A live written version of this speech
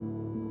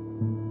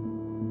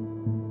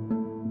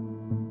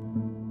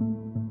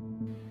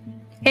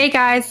Hey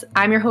guys,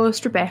 I'm your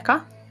host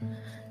Rebecca.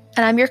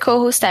 And I'm your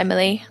co-host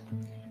Emily.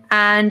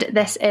 And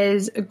this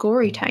is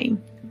Gory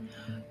Time.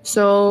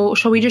 So,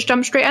 shall we just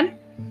jump straight in?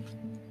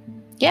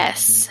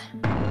 Yes.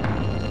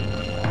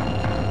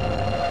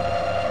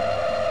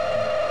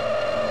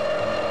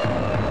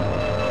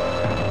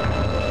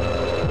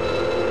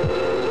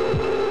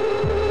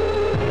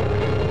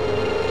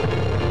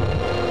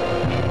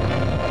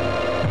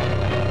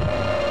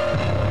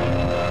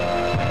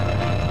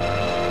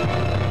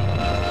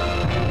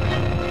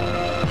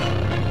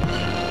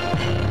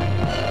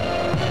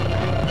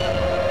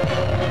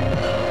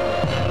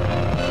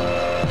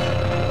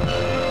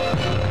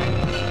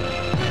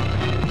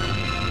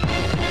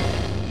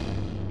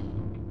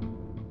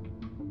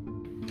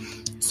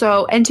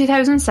 So, in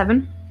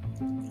 2007,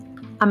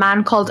 a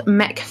man called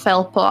Mick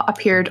Philpott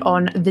appeared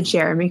on The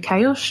Jeremy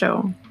Kyle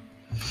Show.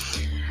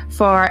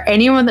 For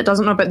anyone that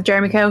doesn't know about The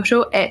Jeremy Kyle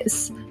Show,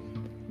 it's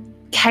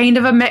kind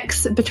of a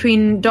mix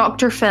between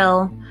Dr.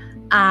 Phil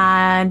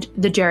and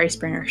The Jerry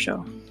Springer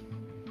Show.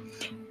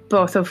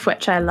 Both of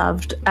which I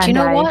loved. Do you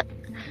know what?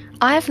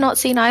 I have not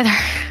seen either.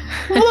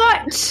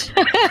 What?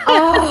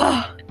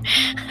 Oh.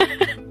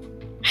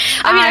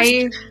 I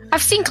mean,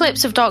 I've seen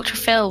clips of Dr.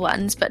 Phil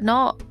ones, but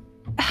not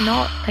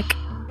like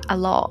a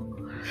lot.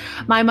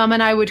 My mum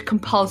and I would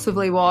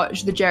compulsively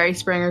watch The Jerry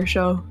Springer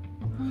Show.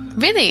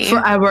 Really?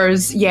 For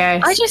hours,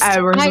 yes.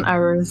 Hours and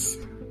hours.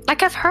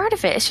 Like, I've heard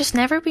of it. It's just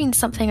never been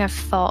something I've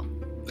thought.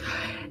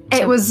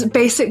 It was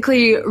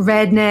basically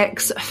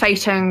rednecks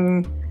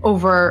fighting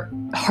over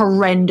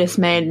horrendous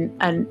men,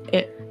 and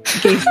it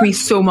gave me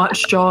so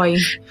much joy.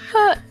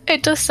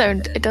 It does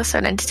sound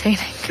entertaining.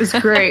 It's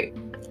great.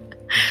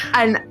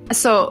 And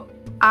so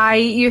I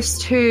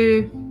used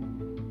to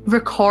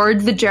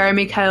record The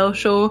Jeremy Kyle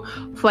Show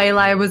while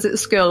I was at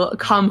school,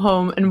 come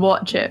home and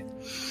watch it.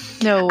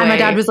 No way. And my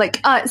dad was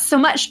like, "Oh, it's so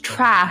much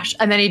trash,"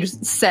 and then he'd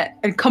just sit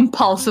and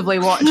compulsively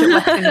watch it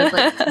with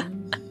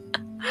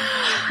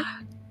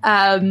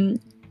me.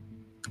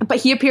 But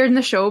he appeared in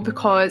the show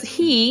because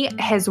he,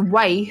 his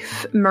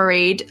wife,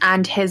 Mairead,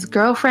 and his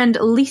girlfriend,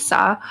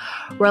 Lisa,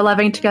 were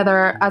living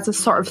together as a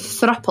sort of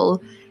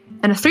throuple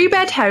in a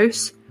 3-bed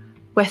house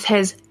with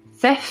his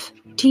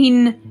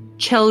 15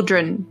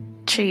 children.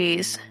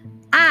 Jeez.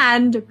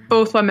 And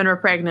both women were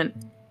pregnant.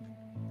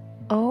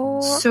 Oh.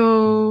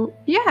 So,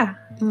 yeah.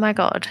 Oh my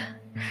God.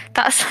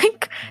 That's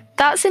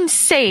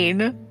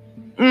insane.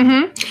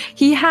 Mm-hmm.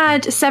 He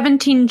had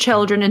 17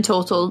 children in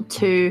total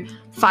to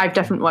 5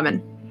 different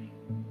women.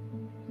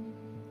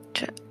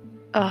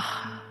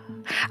 Oh.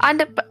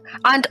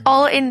 And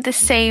all in the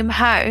same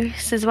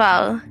house as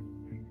well?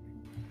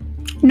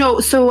 No,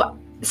 so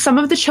some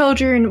of the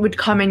children would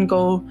come and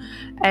go.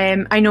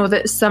 I know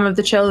that some of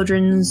the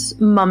children's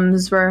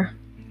mums were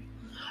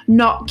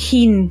not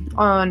keen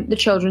on the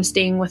children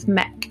staying with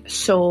Mick,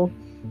 so...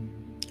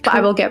 But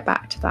I will get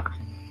back to that.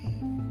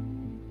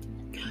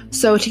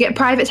 So to get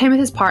private time with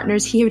his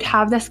partners, he would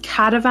have this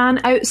caravan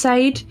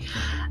outside,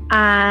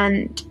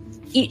 and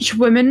each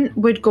woman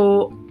would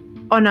go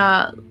on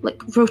a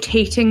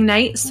rotating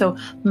night. So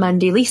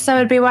Monday Lisa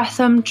would be with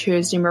him,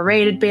 Tuesday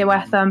Mairead would be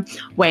with him,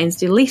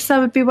 Wednesday Lisa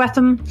would be with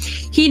him.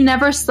 He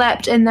never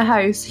slept in the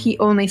house, he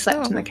only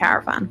slept in the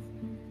caravan.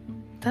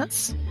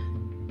 That's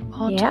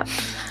odd. Yeah.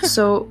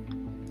 So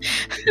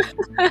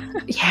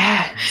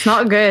yeah, it's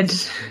not good.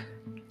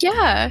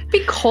 Yeah. It'd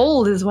be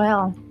cold as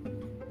well.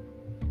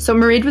 So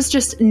Mairead was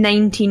just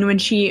 19 when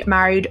she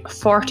married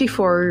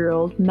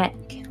 44-year-old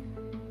Mick.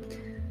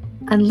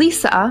 And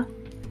Lisa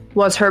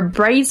was her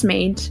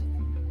bridesmaid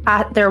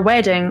at their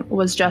wedding,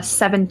 was just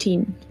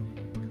 17.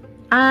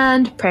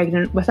 And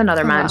pregnant with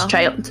another man's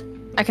child.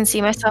 I can see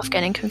myself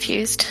getting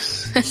confused.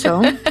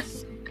 So?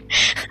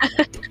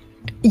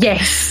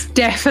 Yes,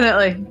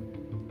 definitely.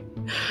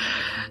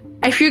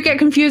 If you get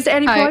confused at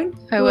any point,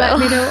 I will. Let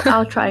me know.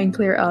 I'll try and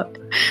clear it up.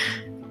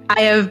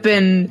 I have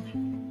been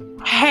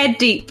head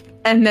deep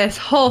in this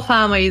whole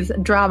family's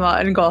drama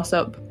and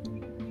gossip.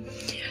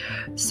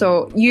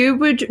 So you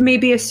would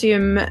maybe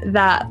assume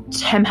that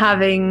him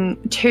having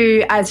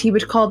 2, as he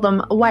would call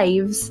them,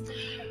 wives,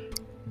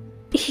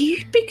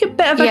 he'd be a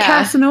bit of a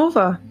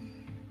Casanova.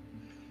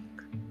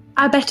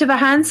 A bit of a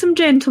handsome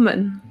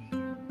gentleman.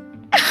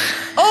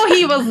 Oh,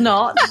 he was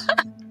not.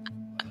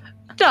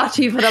 Not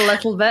even a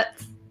little bit.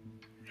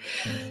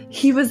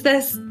 He was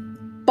this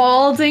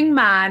balding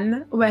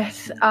man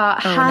with a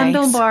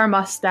handlebar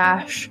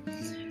mustache,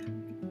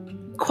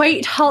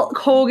 quite Hulk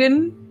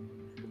Hogan,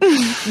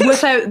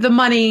 without the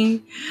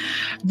money,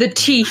 the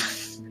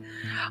teeth,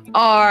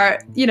 or,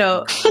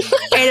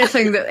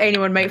 anything that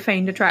anyone might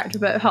find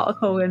attractive about Hulk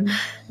Hogan.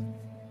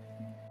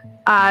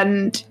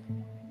 And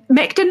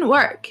Mick didn't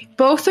work.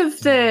 Both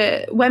of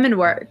the women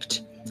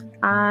worked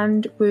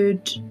and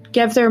would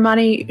give their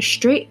money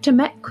straight to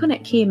Mick when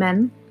it came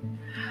in.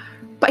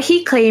 But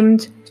he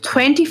claimed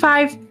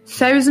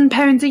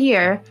 £25,000 a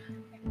year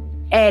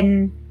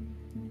in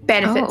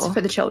benefits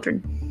for the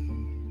children.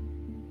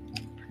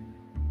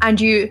 And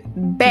you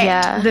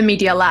bet the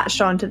media latched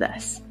onto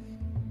this.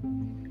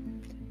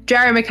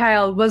 Jeremy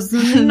Kyle was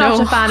not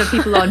a fan of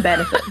people on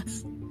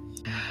benefits.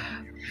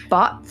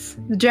 But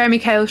the Jeremy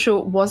Kyle Show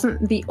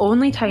wasn't the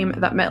only time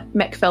that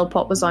Mick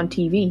Philpott was on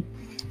TV.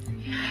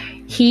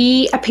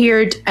 He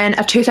appeared in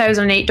a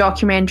 2008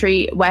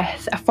 documentary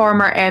with a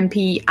former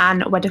MP,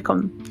 Anne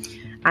Widdecombe,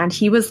 and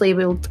he was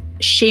labelled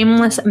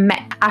Shameless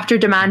Mick after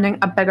demanding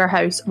a bigger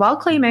house while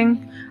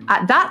claiming,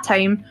 at that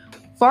time,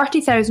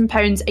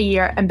 £40,000 a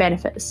year in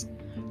benefits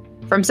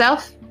for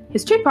himself,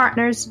 his 2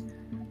 partners,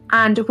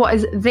 and what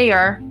is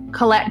their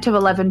collective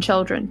 11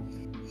 children.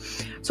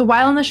 So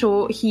while on the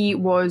show, he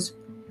was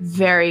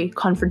very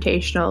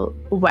confrontational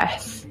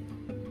with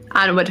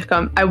Anne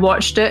Widdecombe. I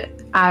watched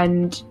it,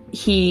 and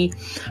he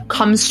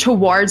comes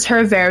towards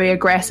her very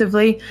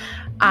aggressively,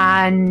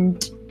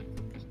 and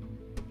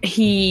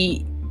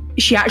she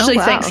actually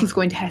thinks he's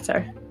going to hit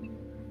her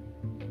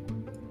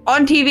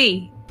on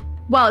TV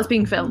while it's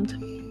being filmed.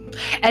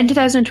 In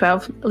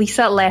 2012,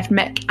 Lisa left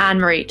Mick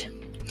and married.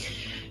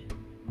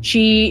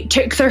 She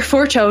took their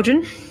 4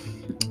 children,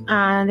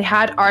 and they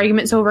had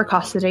arguments over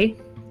custody,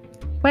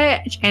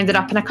 which ended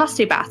up in a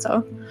custody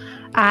battle.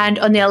 And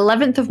on the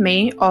 11th of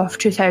May of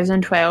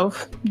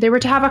 2012, they were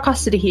to have a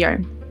custody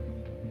hearing.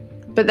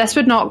 But this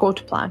would not go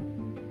to plan.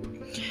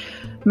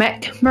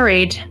 Mick,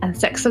 Mairead, and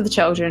 6 of the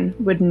children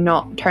would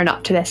not turn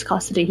up to this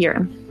custody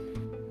hearing.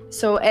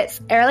 So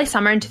it's early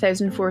summer in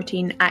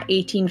 2014 at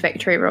 18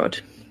 Victory Road.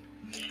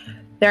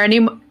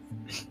 The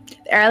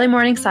early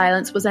morning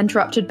silence was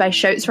interrupted by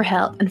shouts for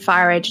help and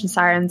fire engine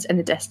sirens in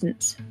the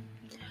distance.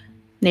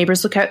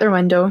 Neighbours look out their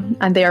window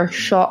and they are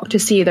shocked to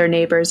see their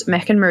neighbours,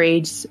 Mick and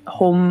Mairead's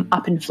home,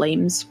 up in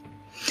flames.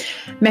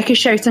 Mick is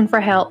shouting for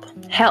help.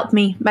 "Help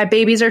me, my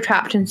babies are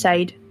trapped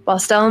inside," while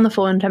still on the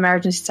phone to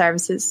emergency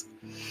services.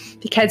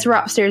 The kids were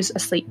upstairs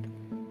asleep.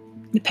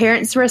 The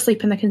parents were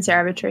asleep in the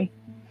conservatory.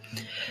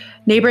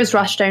 Neighbours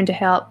rushed down to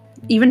help,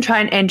 even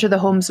try and enter the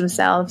homes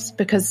themselves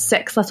because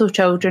 6 little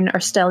children are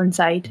still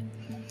inside.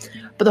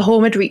 But the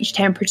home had reached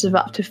temperatures of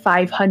up to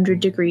 500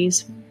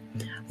 degrees.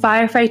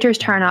 Firefighters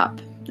turn up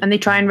and they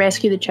try and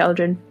rescue the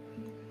children.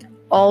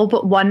 All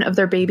but one of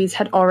their babies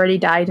had already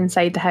died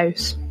inside the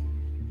house.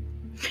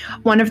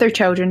 One of their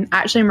children,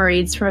 actually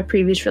Mairead's from a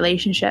previous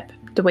relationship,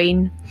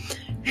 Dwayne,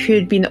 who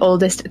had been the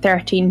oldest at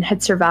 13,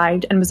 had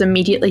survived and was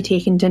immediately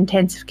taken to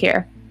intensive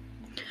care.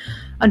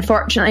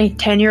 Unfortunately,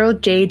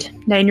 10-year-old Jade,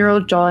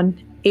 9-year-old John,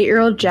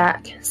 8-year-old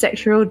Jack,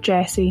 6-year-old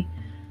Jesse,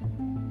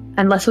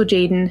 and little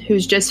Jaden,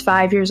 who's just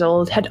 5 years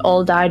old, had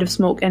all died of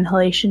smoke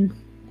inhalation.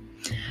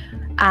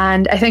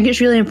 And I think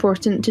it's really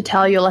important to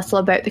tell you a little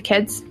about the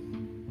kids.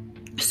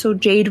 So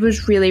Jade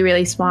was really,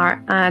 really smart,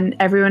 and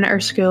everyone at her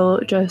school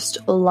just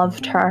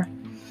loved her.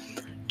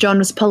 John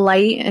was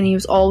polite and he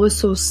was always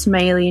so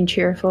smiley and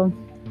cheerful.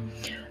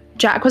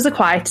 Jack was the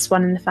quietest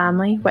one in the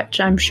family, which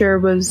I'm sure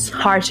was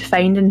hard to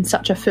find in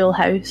such a full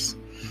house.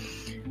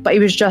 But he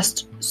was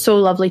just so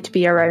lovely to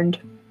be around.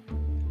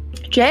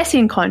 Jesse,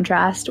 in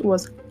contrast,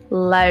 was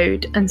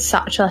loud and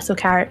such a little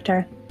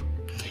character.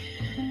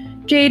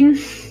 Jaden,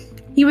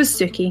 he was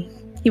Suki.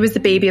 He was the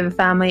baby of the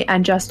family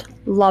and just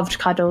loved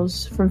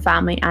cuddles from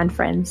family and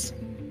friends.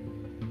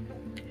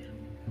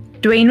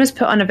 Dwayne was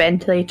put on a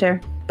ventilator,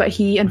 but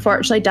he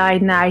unfortunately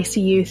died in the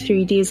ICU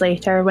 3 days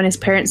later when his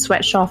parents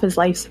switched off his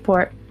life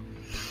support.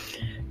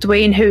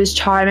 Dwayne, who was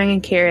charming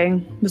and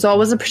caring, was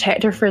always a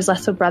protector for his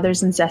little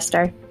brothers and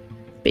sister,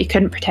 but he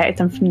couldn't protect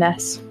them from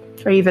this,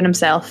 or even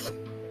himself.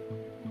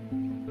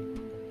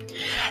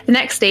 The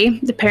next day,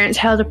 the parents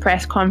held a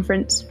press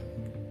conference.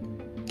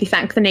 They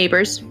thanked the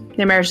neighbours,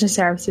 the emergency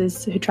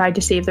services who tried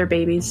to save their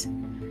babies,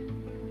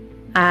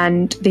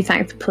 and they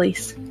thanked the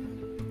police.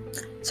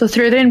 So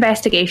through the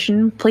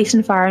investigation, police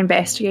and fire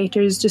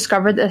investigators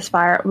discovered that this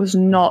fire was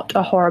not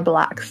a horrible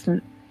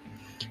accident.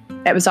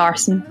 It was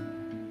arson.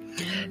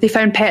 They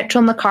found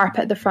petrol on the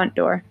carpet at the front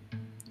door.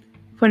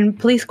 When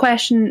police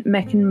questioned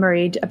Mick and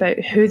Mairead about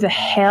who the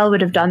hell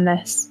would have done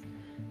this,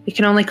 they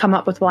can only come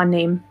up with one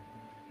name.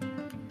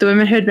 The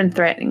woman who had been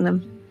threatening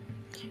them,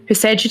 who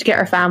said she'd get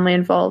her family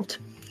involved.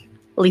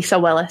 Lisa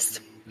Willis.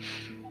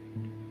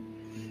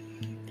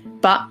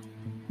 But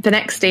the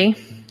next day,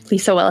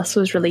 Lisa Willis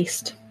was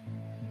released.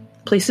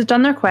 Police had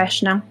done their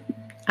questioning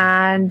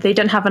and they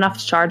didn't have enough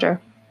to charge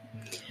her.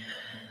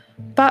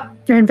 But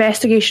their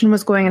investigation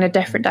was going in a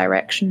different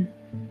direction.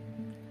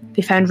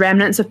 They found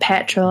remnants of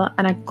petrol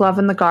and a glove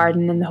in the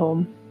garden in the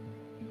home.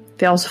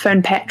 They also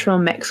found petrol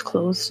in Mick's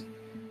clothes.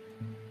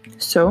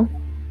 So,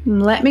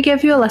 let me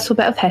give you a little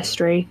bit of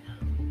history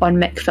on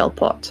Mick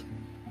Philpott.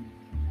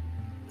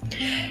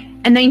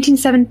 In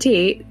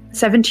 1978,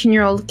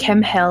 17-year-old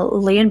Kim Hill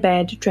lay in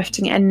bed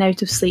drifting in and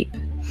out of sleep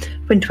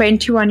when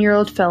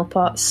 21-year-old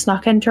Philpott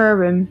snuck into her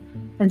room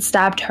and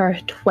stabbed her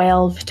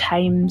 12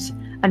 times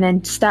and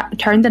then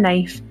turned the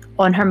knife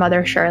on her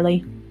mother,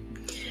 Shirley.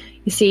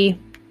 You see,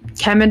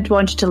 Kim had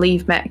wanted to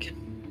leave Mick,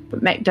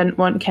 but Mick didn't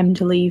want Kim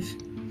to leave.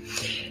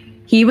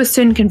 He was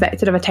soon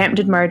convicted of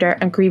attempted murder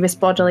and grievous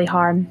bodily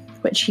harm,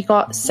 which he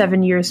got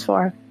 7 years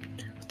for,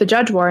 with the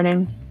judge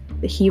warning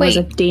that he was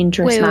a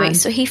dangerous man. Wait,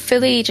 so he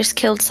fully just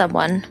killed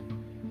someone?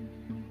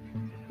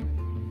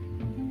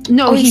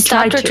 No, he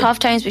stabbed tried her to. 12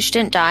 times but she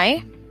didn't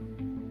die?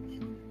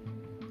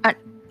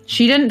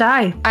 She didn't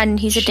die. And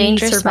he's a She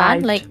dangerous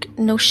survived. man. Like,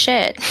 no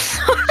shit.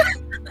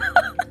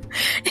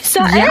 Is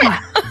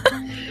that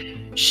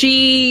it?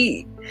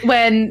 She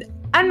went,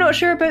 I'm not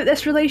sure about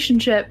this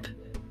relationship.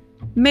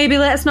 Maybe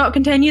let's not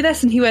continue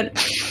this. And he went,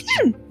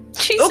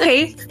 Jesus.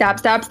 okay, stab,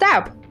 stab,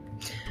 stab.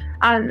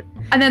 And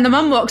then the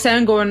mum walks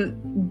in going,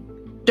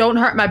 don't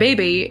hurt my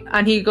baby.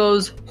 And he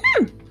goes,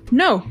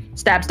 no,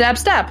 stab, stab,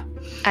 stab.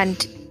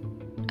 And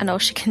all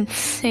she can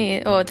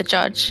say, or the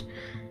judge.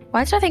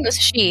 Why did I think it was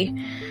a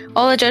she?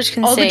 All the judge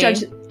can say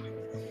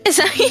is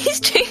that he's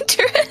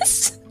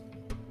dangerous.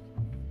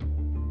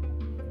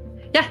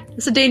 Yeah,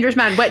 it's a dangerous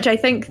man, which I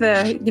think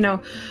the,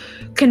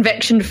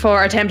 conviction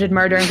for attempted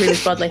murder and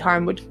grievous bodily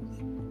harm would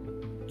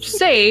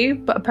say,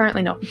 but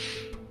apparently not.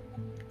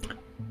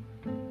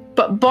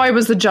 But boy,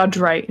 was the judge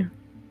right.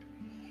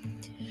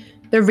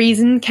 The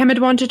reason Kim had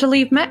wanted to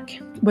leave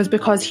Mick was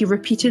because he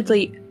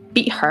repeatedly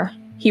beat her.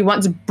 He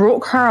once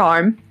broke her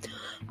arm.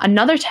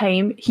 Another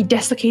time, he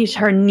dislocated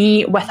her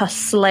knee with a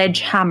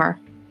sledgehammer.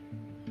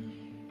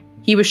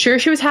 He was sure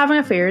she was having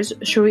affairs,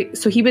 so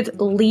he would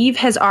leave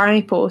his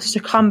army post to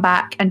come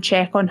back and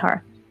check on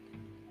her.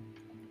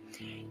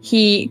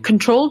 He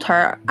controlled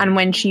her, and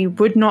when she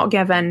would not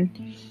give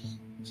in,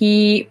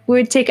 he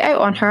would take it out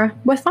on her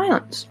with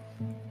violence.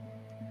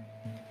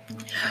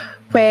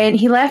 When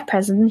he left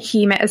prison,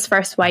 he met his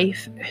first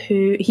wife,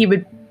 who he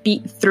would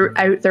beat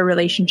throughout their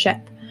relationship.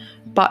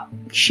 But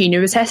she knew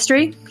his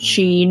history,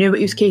 she knew what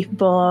he was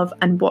capable of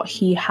and what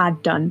he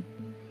had done.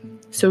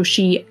 So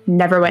she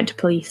never went to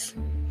police.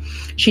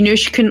 She knew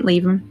she couldn't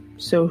leave him,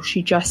 so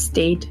she just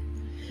stayed.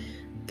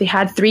 They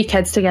had 3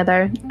 kids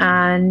together,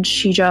 and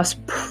she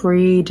just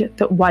prayed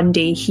that one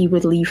day he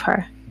would leave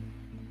her.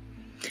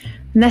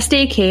 And this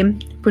day came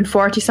when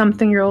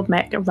 40-something-year-old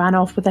Mick ran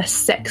off with a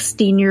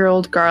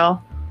 16-year-old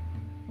girl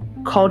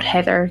called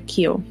Heather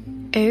Keogh.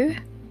 Ooh.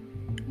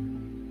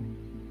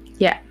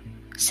 Yeah.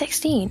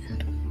 16.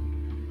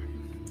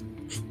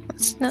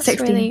 That's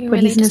 16, really, but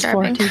really he's in his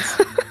disturbing.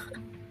 40s.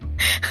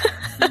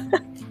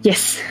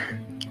 Yes.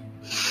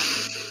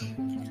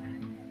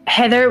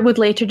 Heather would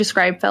later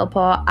describe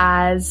Philpott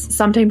as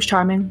sometimes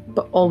charming,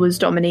 but always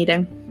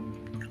dominating.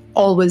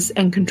 Always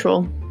in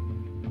control.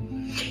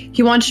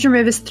 He wanted to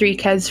remove his 3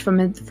 kids from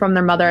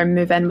their mother and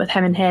move in with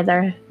him and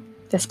Heather.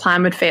 This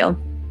plan would fail.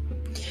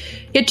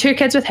 He had 2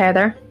 kids with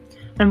Heather,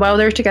 and while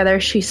they were together,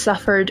 she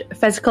suffered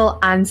physical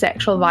and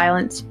sexual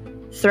violence,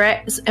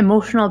 threats,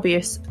 emotional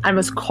abuse, and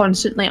was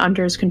constantly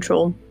under his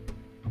control.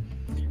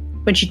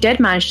 When she did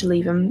manage to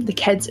leave him, the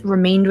kids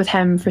remained with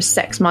him for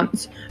 6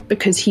 months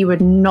because he would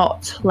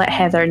not let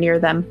Heather near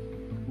them.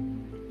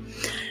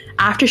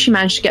 After she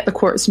managed to get the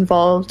courts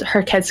involved,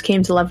 her kids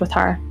came to live with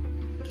her.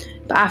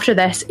 But after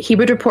this, he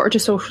would report her to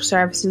social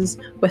services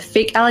with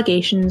fake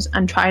allegations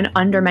and try and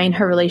undermine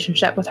her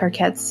relationship with her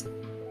kids.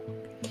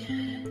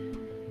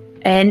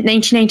 In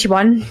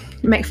 1991,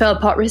 Mick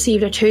Philpott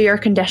received a 2-year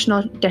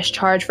conditional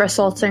discharge for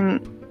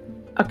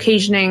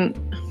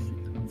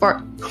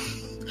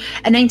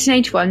In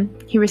 1991,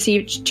 he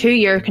received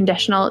 2-year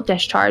conditional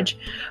discharge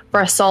for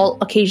assault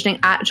occasioning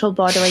actual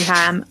bodily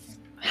harm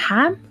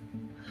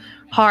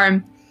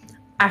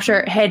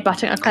after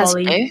headbutting a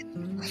colleague.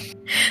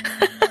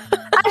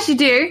 As you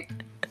do.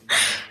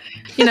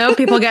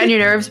 People get on your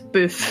nerves,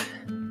 boof.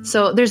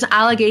 So there's an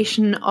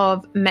allegation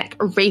of Mick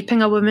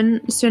raping a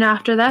woman soon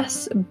after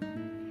this,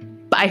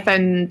 but I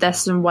found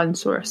this in one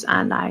source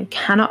and I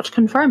cannot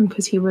confirm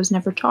because he was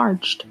never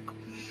charged.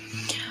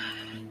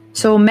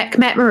 So Mick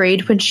met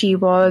Mairead when she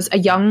was a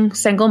young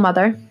single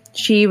mother.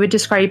 She would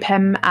describe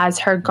him as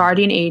her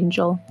guardian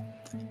angel.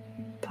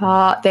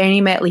 But then he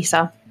met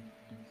Lisa.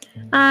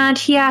 And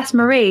he asked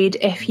Mairead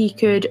if he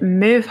could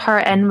move her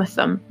in with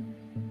them.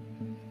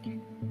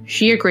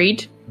 She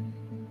agreed.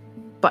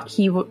 But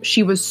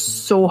she was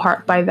so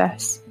hurt by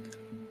this.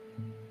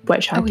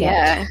 Which I get.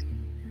 Yeah.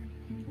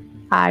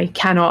 I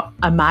cannot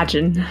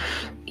imagine.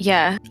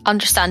 Yeah,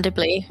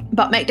 understandably.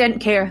 But Mick didn't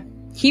care.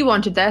 He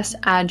wanted this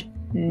and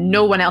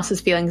no one else's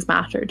feelings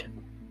mattered.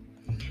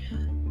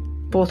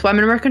 Both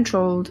women were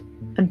controlled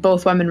and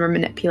both women were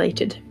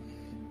manipulated.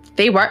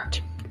 They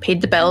worked,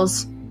 paid the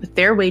bills with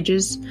their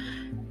wages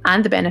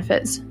and the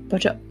benefits,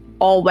 but it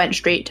all went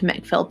straight to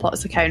Mick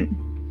Philpott's account.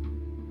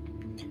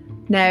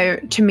 Now,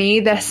 to me,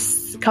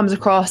 this comes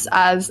across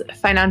as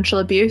financial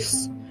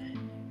abuse.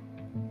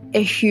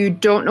 If you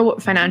don't know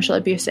what financial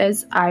abuse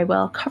is, I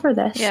will cover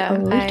this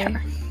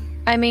later.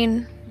 I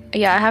mean, I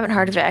haven't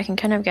heard of it. I can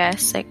kind of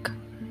guess,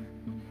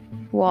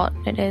 what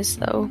it is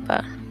though,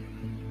 but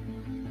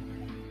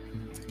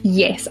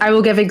yes, I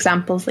will give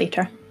examples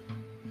later.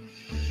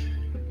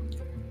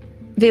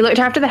 They looked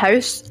after the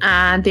house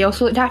and they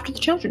also looked after the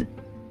children.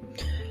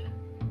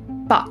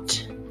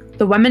 But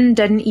the women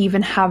didn't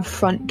even have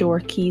front door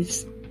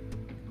keys.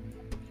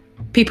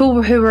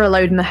 People who were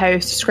allowed in the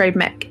house described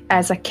Mick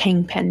as a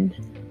kingpin.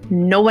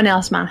 No one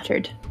else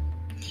mattered.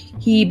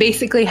 He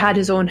basically had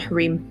his own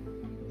harem.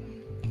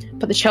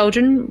 But the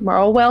children were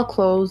all well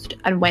clothed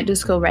and went to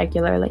school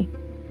regularly.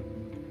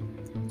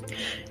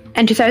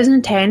 In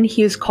 2010,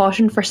 he was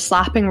cautioned for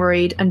slapping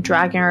Mairead and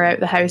dragging her out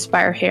the house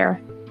by her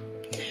hair.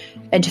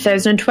 In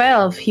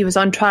 2012, he was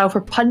on trial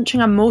for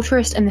punching a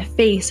motorist in the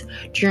face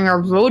during a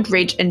road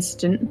rage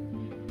incident,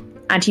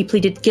 and he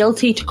pleaded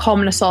guilty to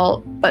common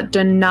assault but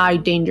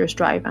denied dangerous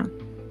driving.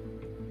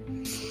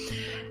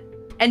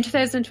 In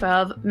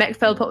 2012, Mick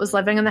Philpott was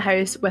living in the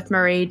house with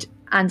Mairead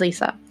and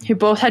Lisa, who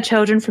both had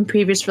children from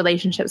previous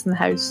relationships in the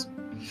house.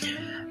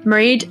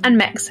 Mairead and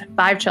Mick's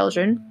 5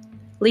 children,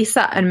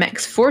 Lisa and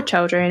Mick's 4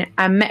 children,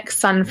 and Mick's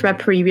son from a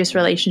previous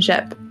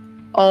relationship,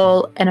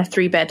 all in a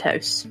 3-bed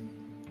house.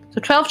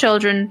 So 12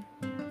 children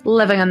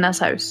living in this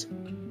house.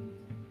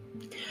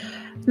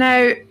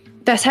 Now,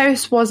 this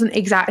house wasn't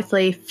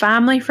exactly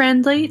family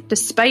friendly,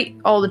 despite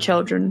all the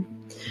children.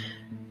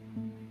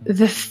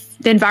 The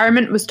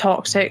environment was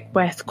toxic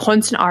with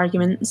constant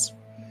arguments,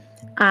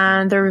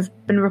 and there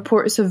have been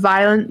reports of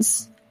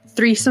violence,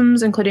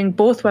 threesomes including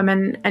both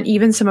women and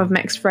even some of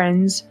Mick's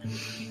friends,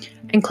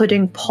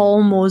 including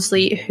Paul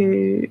Mosley,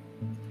 who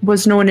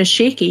was known as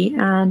Shaky,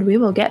 and we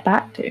will get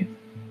back to.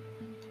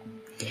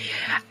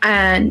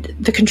 And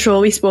the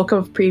control we spoke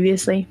of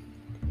previously.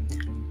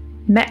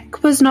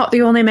 Mick was not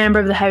the only member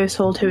of the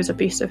household who was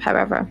abusive,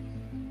 however.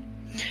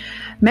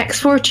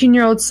 Mick's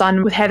 14-year-old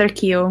son with Heather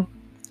Keogh,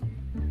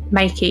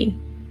 Mikey,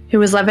 who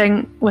was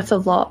living with the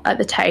lot at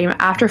the time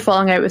after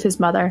falling out with his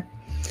mother,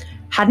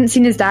 hadn't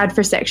seen his dad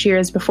for 6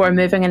 years before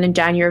moving in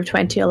January of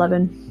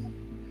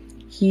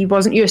 2011. He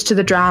wasn't used to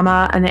the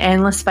drama and the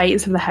endless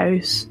fights of the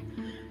house.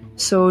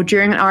 So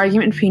during an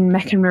argument between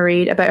Mick and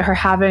Mairead about her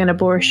having an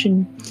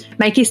abortion,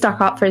 Mikey stuck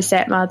up for his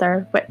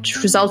stepmother,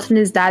 which resulted in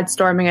his dad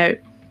storming out.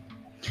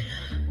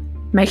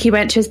 Mikey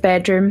went to his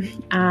bedroom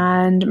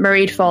and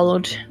Mairead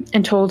followed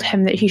and told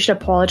him that he should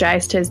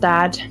apologise to his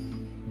dad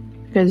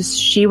because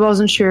she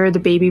wasn't sure the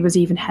baby was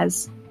even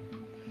his.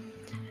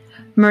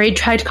 Mairead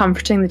tried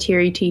comforting the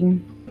teary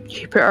teen.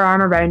 She put her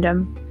arm around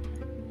him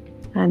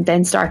and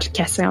then started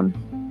kissing him.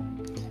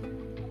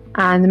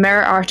 And the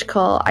Mirror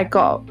article I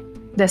got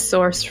this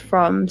source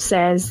from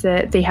says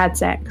that they had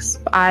sex.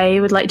 But I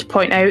would like to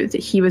point out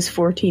that he was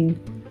 14.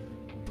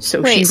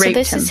 So wait, she raped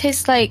him. So this is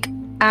his,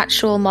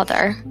 actual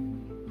mother?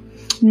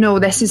 No,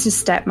 this is his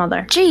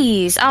stepmother.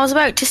 Jeez, I was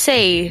about to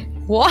say,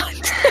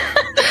 what?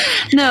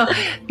 No,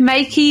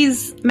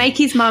 Mikey's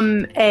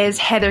mum is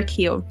Heather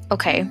Keogh.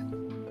 Okay.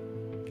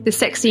 The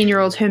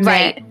 16-year-old who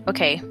Right, met...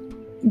 okay.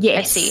 Yes.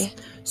 I see.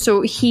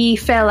 So he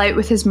fell out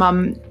with his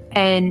mum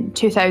in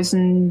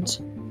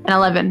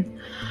 2011.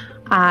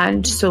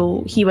 And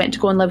so he went to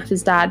go and live with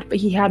his dad, but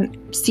he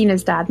hadn't seen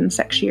his dad in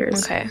 6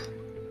 years. Okay.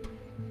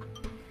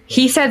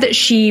 He said that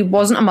she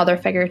wasn't a mother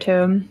figure to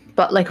him,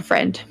 but like a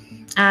friend.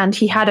 And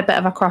he had a bit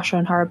of a crush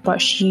on her,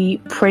 but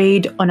she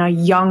preyed on a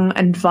young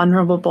and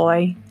vulnerable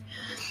boy.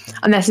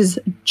 And this is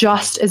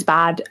just as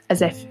bad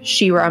as if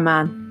she were a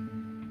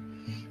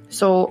man.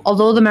 So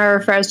although the Mirror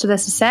refers to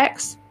this as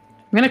sex,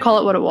 I'm going to call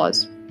it what it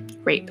was.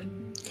 Rape.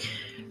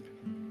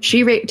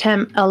 She raped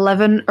him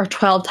 11 or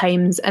 12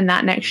 times in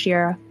that next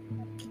year,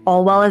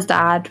 all while his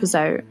dad was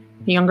out.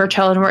 The younger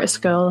children were at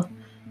school,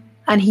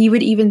 and he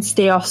would even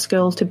stay off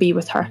school to be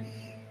with her.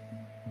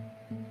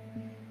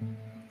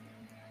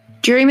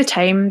 During the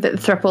time that the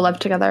throuple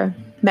lived together,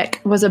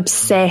 Mick was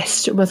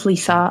obsessed with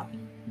Lisa,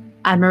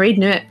 and Mairead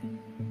knew it.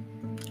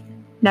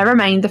 Never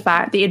mind the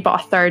fact that he had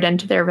brought a third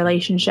into their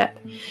relationship.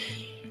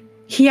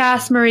 He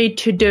asked Mairead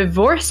to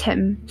divorce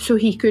him so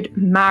he could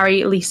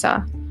marry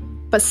Lisa,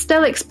 but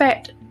still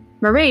expect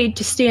Mairead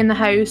to stay in the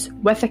house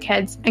with the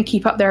kids and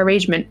keep up their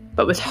arrangement,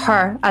 but with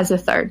her as the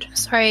third.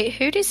 Sorry,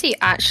 who does he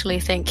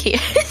actually think he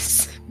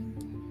is?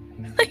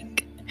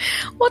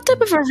 What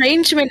type of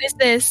arrangement is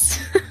this?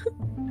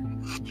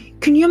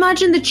 Can you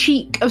imagine the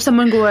cheek of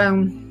someone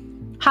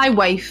going, "Hi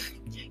wife,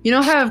 you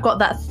know how I've got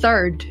that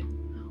third?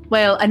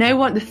 Well, I now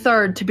want the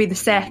third to be the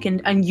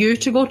second and you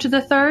to go to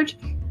the third?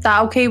 Is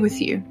that okay with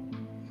you?"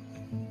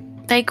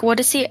 What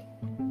does he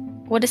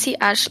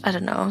actually, I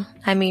don't know.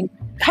 I mean,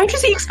 how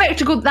does he expect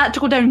to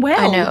go down well?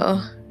 I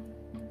know.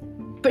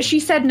 But she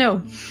said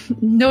no.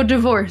 No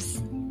divorce.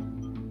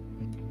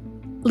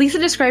 Lisa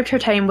described her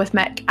time with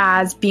Mick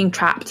as being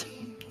trapped.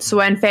 So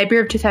in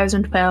February of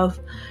 2012,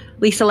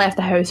 Lisa left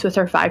the house with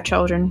her 5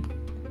 children.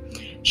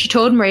 She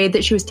told Mairead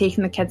that she was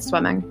taking the kids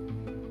swimming.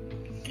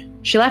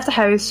 She left the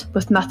house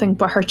with nothing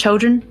but her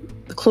children,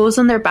 the clothes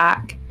on their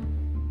back,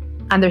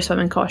 and their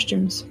swimming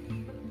costumes.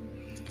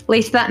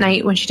 Later that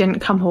night, when she didn't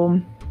come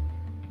home,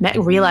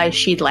 Mick realised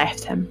she'd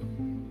left him.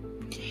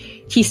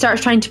 He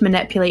starts trying to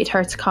manipulate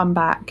her to come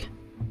back.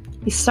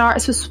 He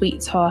starts with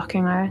sweet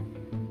talking her,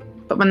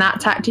 but when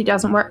that tactic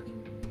doesn't work,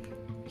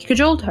 he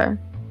cajoled her.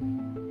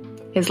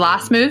 His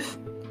last move?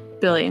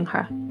 Bullying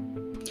her.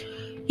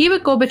 He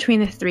would go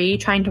between the 3,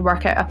 trying to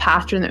work out a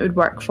pattern that would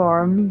work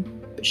for him,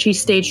 but she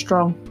stayed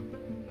strong.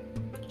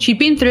 She'd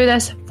been through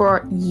this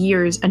for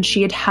years and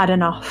she had had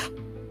enough.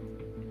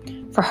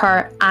 For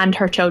her and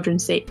her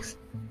children's sakes.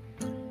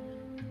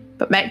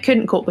 But Mick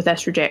couldn't cope with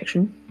this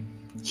rejection.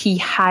 He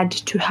had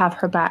to have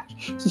her back.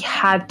 He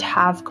had to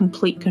have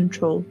complete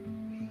control.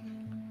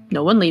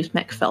 No one leaves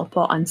Mick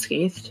Philpott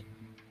unscathed.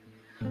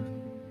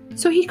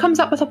 So he comes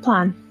up with a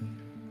plan,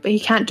 but he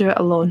can't do it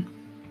alone.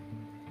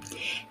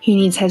 He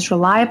needs his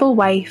reliable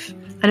wife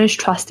and his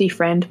trusty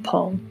friend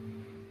Paul,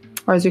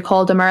 or as we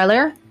called him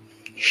earlier,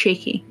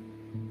 Shaky.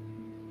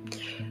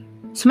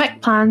 So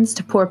Mick plans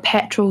to pour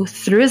petrol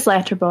through his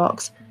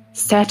letterbox,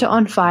 set it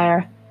on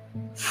fire,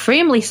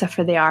 frame Lisa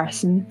for the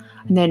arson,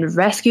 and then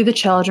rescue the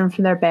children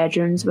from their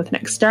bedrooms with an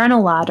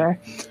external ladder,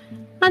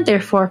 and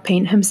therefore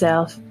paint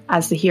himself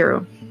as the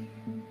hero.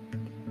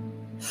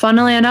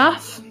 Funnily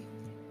enough,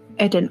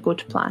 it didn't go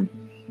to plan.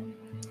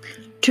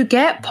 To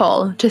get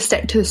Paul to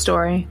stick to the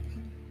story,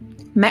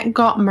 Mick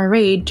got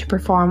Mairead to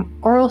perform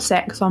oral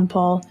sex on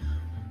Paul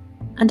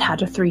and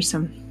had a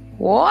threesome.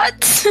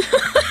 What?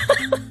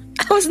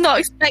 I was not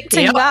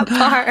expecting that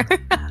part.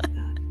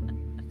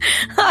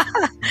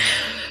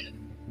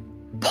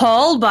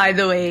 Paul, by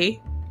the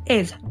way,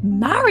 is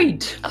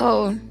married.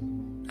 Oh,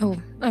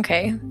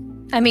 okay.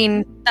 I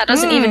mean, that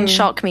doesn't even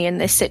shock me in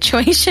this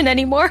situation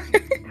anymore.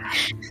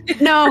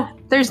 No,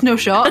 there's no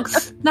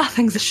shocks.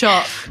 Nothing's a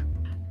shock.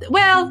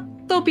 Well,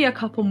 there'll be a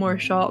couple more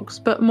shocks,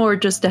 but more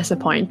just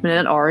disappointment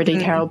and already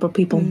terrible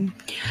people.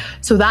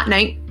 So that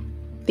night,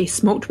 they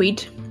smoked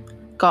weed,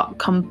 got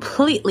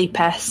completely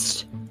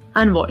pissed,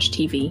 and watched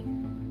TV.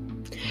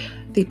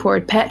 They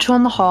poured petrol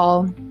in the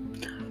hall,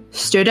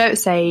 stood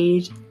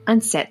outside,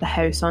 and set the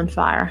house on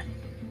fire.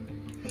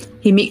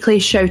 He meekly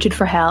shouted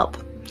for help,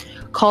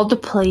 called the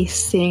police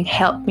saying,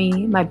 "Help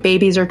me, my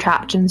babies are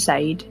trapped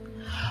inside,"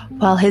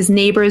 while his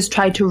neighbours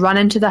tried to run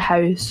into the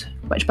house,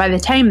 which by the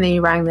time they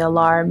rang the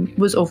alarm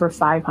was over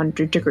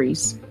 500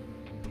 degrees.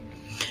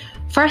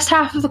 First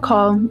half of the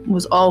call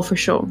was all for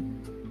show.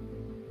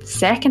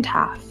 Second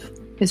half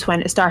is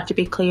when it started to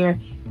be clear,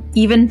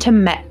 even to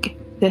Mick,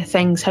 that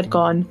things had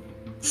gone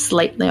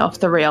slightly off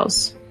the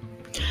rails.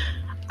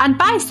 And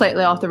by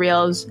slightly off the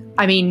rails,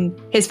 I mean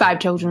his 5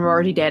 children were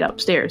already dead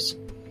upstairs.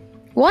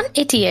 One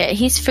idiot.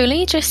 He's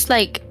fully just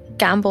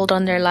gambled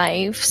on their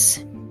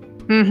lives.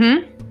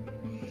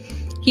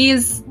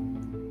 He's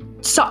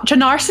such a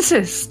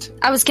narcissist.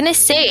 I was gonna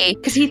say,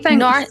 because he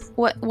thinks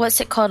what's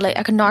it called? Like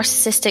a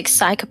narcissistic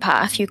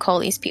psychopath. You call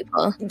these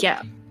people?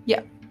 Yeah.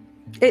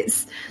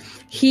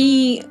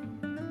 He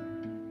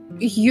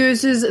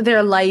uses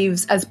their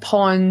lives as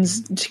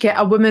pawns to get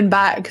a woman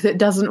back that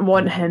doesn't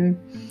want him,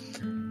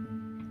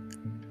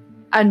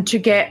 and to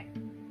get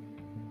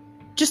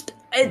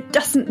it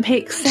doesn't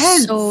make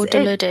sense. So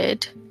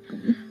deluded.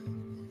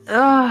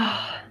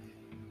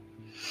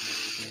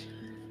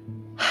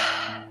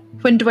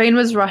 When Dwayne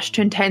was rushed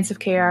to intensive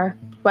care,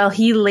 while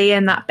he lay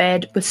in that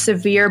bed with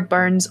severe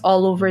burns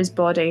all over his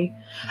body,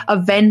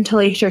 a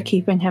ventilator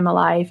keeping him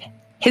alive,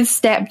 his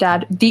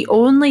stepdad, the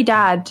only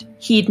dad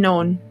he'd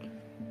known,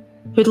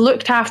 who'd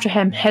looked after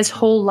him his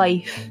whole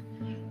life,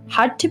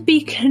 had to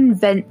be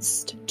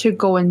convinced to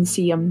go and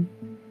see him.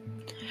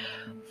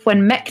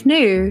 When Mick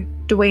knew,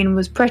 Dwayne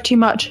was pretty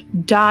much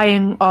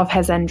dying of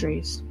his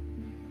injuries.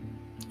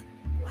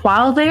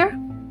 While there,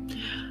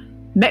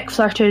 Mick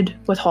flirted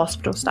with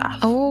hospital staff.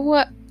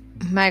 Oh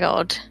my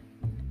god.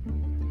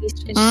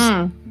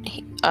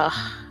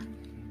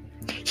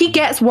 He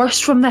gets worse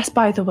from this,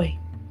 by the way.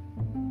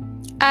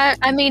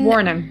 I mean...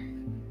 Warning.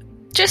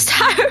 Just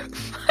how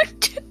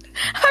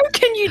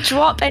can you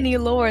drop any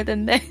lower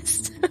than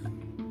this?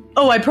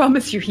 Oh, I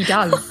promise you he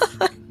does.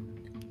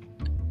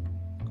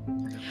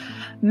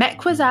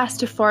 Mick was asked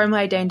to formally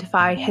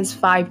identify his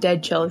 5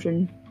 dead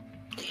children.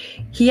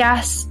 He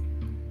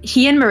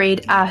and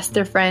Mairead asked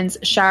their friends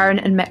Sharon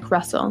and Mick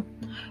Russell,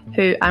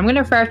 who I'm going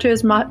to refer to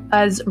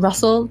as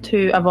Russell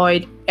to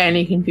avoid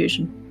any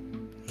confusion.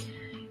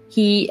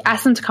 He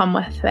asked them to come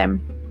with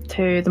them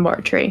to the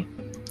mortuary.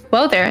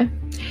 While there,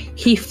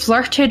 he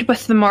flirted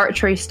with the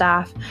mortuary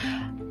staff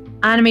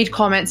and made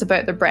comments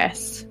about their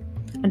breasts,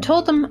 and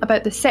told them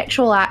about the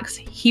sexual acts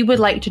he would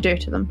like to do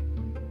to them,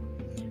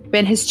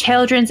 when his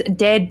children's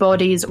dead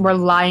bodies were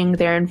lying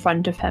there in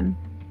front of him.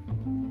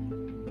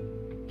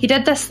 He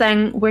did this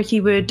thing where he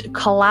would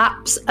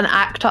collapse and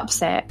act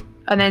upset,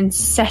 and then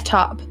sit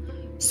up,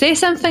 say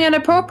something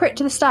inappropriate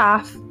to the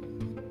staff,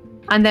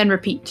 and then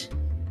repeat.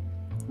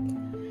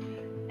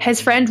 His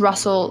friend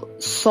Russell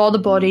saw the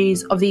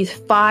bodies of these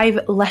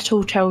 5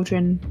 little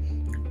children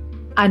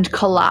and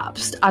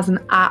collapsed as an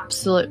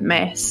absolute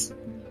mess.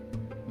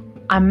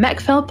 And Mick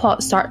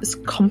Philpott starts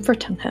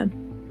comforting him.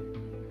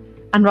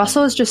 And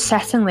Russell is just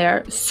sitting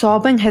there,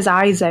 sobbing his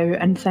eyes out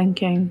and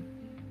thinking,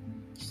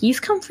 he's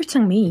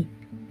comforting me.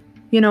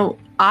 You know,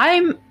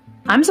 I'm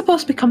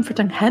supposed to be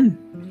comforting him.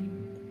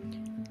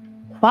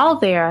 While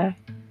there,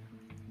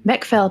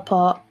 Mick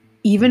Philpott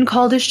even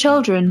called his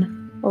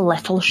children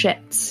little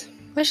shits.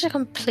 Which is a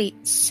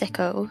complete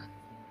sicko.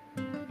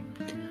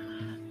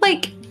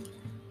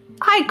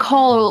 I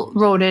call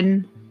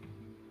Ronan,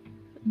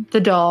 the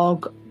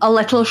dog, a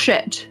little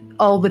shit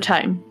all the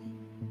time.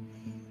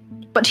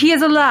 But he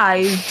is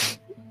alive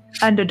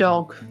and a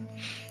dog.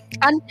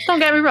 And don't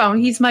get me wrong,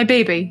 he's my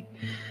baby.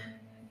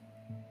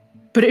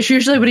 But it's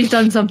usually when he's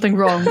done something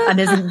wrong and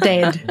isn't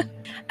dead.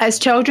 At his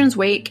children's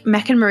wake,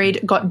 Mick and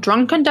Mairead got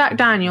drunk on Jack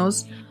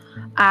Daniels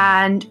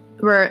and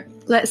were,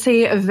 let's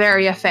say,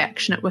 very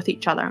affectionate with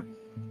each other.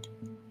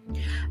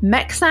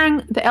 Mick sang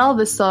the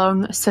Elvis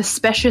song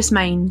Suspicious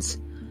Minds,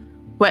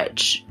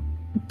 which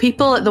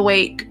people at the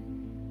wake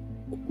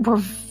were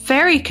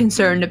very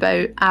concerned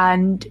about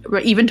and were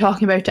even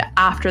talking about it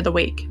after the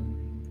wake.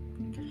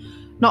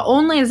 Not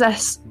only is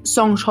this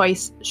song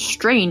choice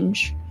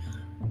strange,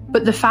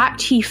 but the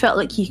fact he felt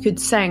like he could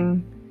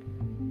sing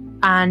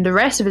and the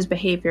rest of his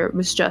behaviour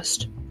was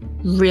just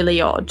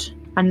really odd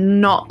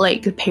and not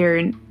like the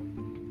parent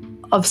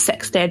of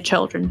 6 dead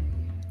children.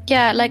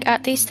 Yeah, like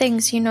at these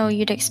things,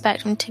 you'd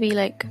expect him to be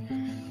like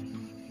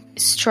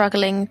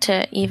struggling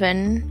to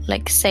even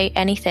like say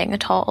anything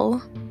at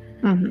all.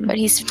 Mm-hmm. But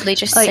he's really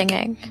just like,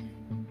 singing.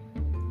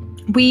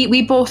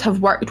 We both have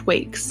worked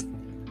wakes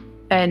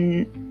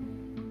in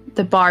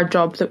the bar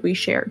job that we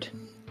shared.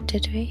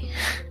 Did we?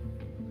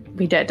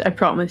 We did, I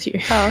promise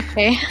you. Oh,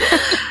 okay.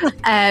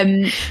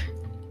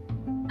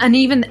 And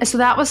even so,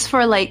 that was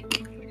for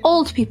like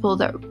old people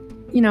that,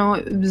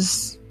 it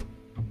was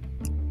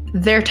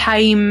their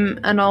time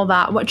and all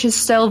that, which is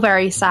still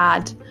very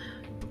sad.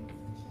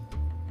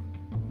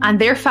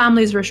 And their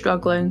families were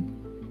struggling.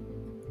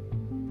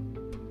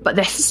 But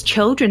this is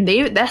children.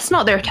 That's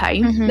not their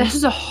time. Mm-hmm. This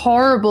is a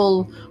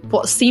horrible,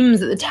 what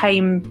seems at the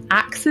time,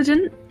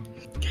 accident.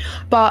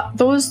 But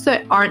those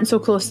that aren't so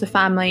close to the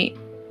family,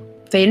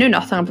 they knew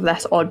nothing about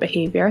this odd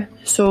behaviour.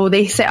 So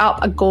they set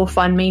up a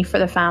GoFundMe for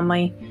the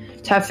family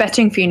to have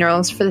fitting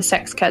funerals for the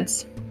 6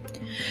 kids.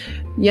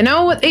 You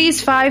know what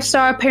these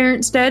 5-star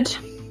parents did?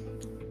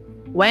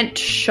 Went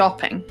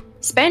shopping,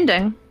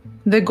 spending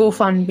the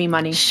GoFundMe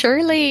money.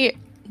 Surely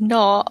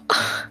not.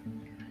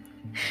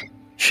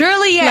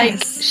 Surely yes.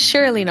 Like,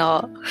 surely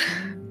not.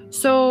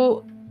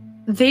 So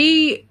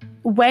they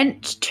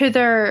went to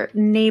their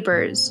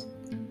neighbours,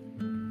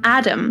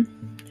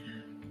 Adam,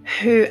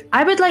 who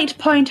I would like to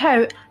point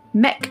out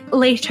Mick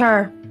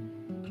later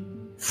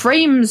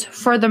frames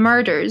for the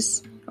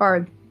murders,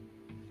 or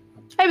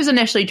I was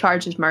initially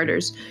charged as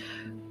murders.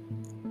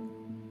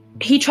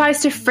 He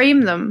tries to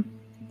frame them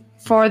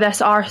for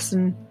this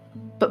arson,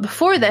 but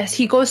before this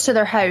he goes to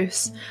their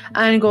house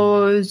and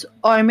goes,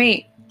 "Oh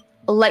mate,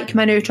 like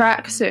my new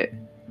tracksuit."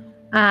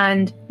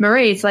 And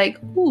Mairead's like,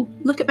 "Oh,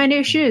 look at my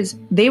new shoes.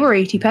 They were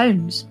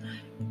 £80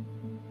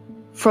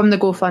 from the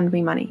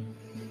GoFundMe money."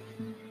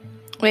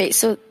 Wait,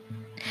 so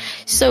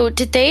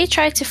did they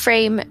try to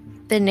frame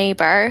the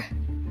neighbour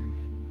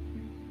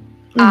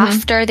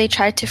after they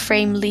tried to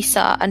frame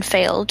Lisa and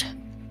failed?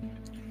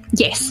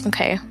 Yes.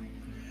 Okay.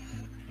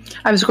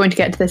 I was going to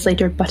get to this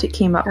later, but it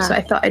came up, so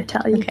I thought I'd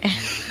tell you. Okay.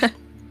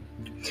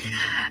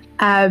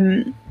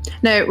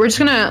 Now, we're just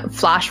going to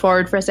flash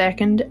forward for a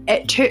second.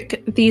 It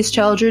took these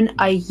children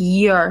a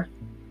year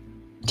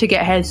to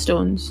get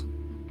headstones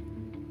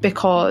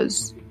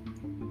because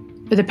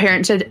the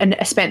parents had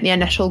spent the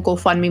initial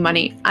GoFundMe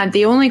money, and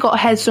they only got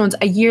headstones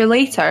a year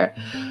later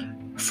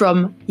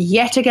from,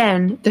 yet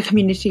again, the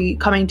community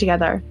coming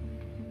together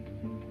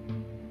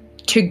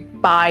to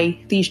buy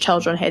these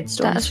children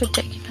headstones. That's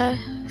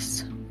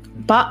ridiculous.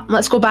 But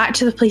let's go back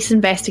to the police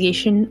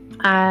investigation.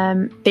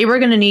 They were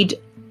going to need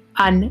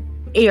an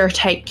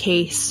airtight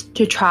case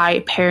to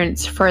try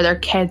parents for their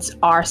kids'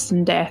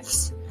 arson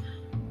deaths.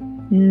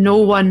 No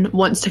one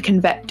wants to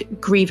convict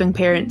grieving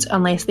parents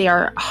unless they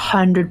are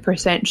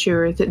 100%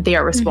 sure that they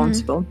are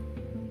responsible.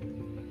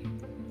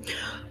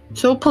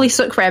 So police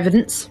look for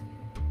evidence,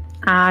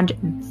 and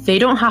they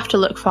don't have to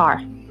look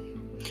far.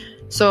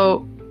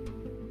 So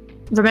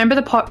remember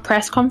the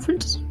press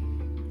conference?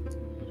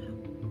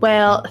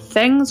 Well,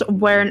 things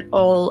weren't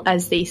all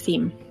as they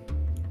seem.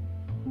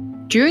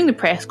 During the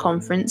press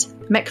conference,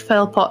 Mick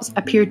Philpotts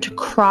appeared to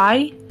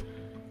cry.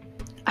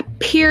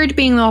 Appeared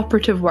being the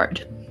operative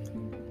word.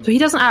 So he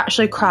doesn't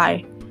actually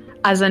cry,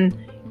 as in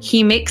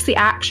he makes the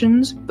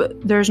actions, but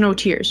there's no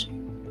tears.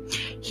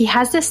 He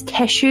has this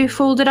tissue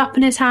folded up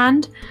in his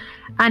hand,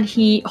 and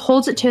he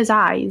holds it to his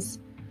eyes,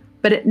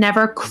 but it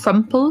never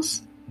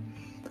crumples.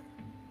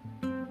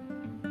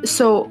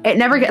 So it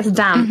never gets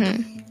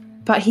damp,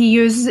 but he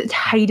uses it to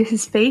hide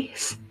his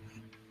face.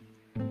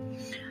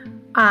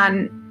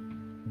 And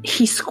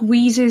he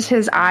squeezes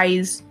his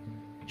eyes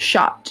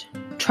shut,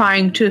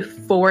 trying to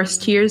force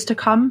tears to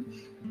come,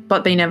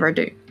 but they never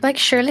do. Like,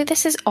 surely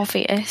this is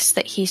obvious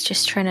that he's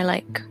just trying to,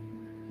 like,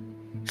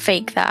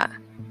 fake that.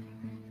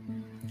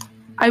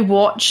 I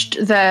watched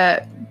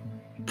the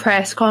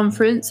press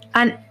conference,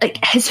 and,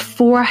 like, his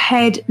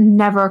forehead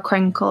never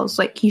crinkles.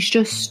 Like, he's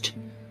just...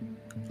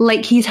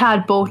 like, he's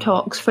had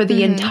Botox for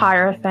the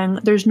entire thing.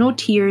 There's no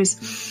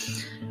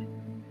tears.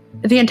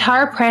 The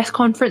entire press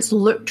conference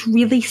looked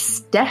really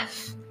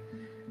stiff.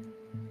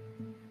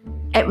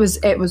 It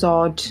was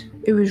odd.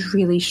 It was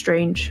really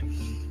strange.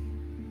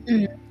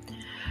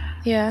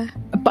 Yeah.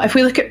 But if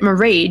we look at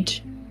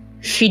Mairead,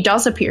 she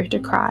does appear to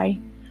cry,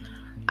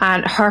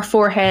 and her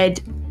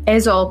forehead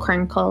is all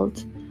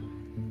crinkled,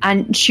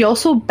 and she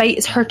also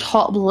bites her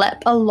top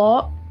lip a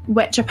lot,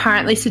 which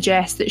apparently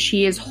suggests that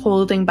she is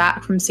holding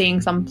back from saying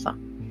something.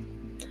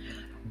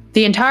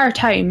 The entire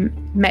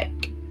time,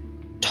 Mick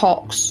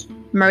talks.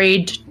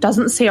 Mairead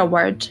doesn't say a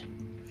word,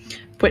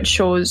 which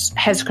shows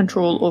his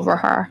control over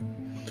her.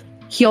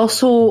 He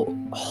also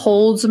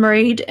holds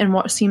Mairead in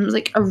what seems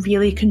like a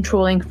really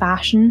controlling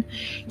fashion.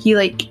 He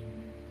like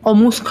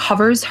almost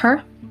covers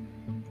her.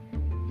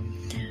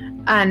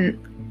 And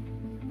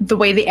the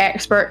way the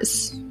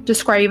experts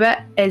describe it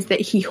is that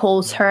he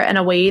holds her in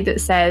a way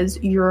that says,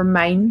 "You're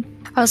mine."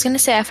 I was going to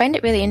say, I find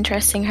it really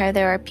interesting how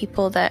there are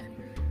people that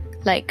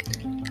like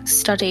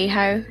study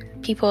how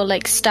people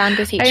like stand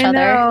with each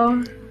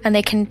other, and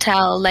they can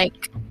tell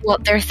like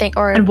what they're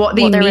and what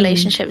their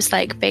relationship's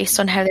like based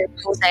on how they're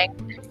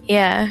posing.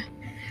 Yeah,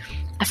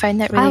 I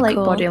find that really cool. I like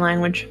body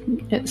language.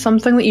 It's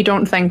something that you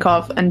don't think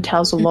of and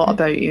tells a lot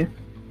about you.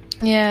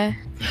 Yeah.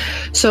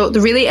 So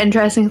the really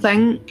interesting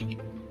thing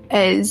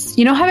is,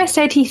 you know how I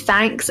said he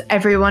thanks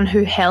everyone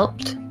who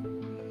helped?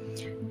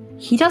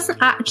 He doesn't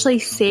actually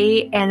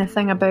say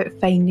anything about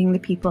finding the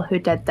people who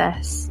did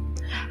this.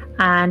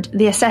 And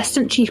the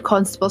assistant chief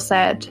constable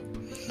said,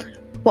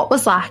 "What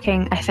was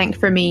lacking, I think,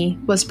 for me,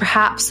 was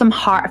perhaps some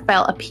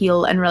heartfelt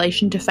appeal in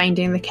relation to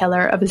finding the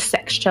killer of his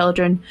 6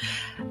 children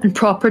and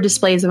proper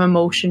displays of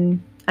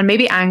emotion, and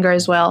maybe anger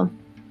as well.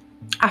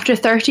 After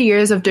 30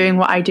 years of doing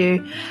what I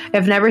do,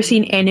 I've never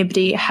seen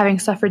anybody, having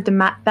suffered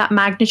that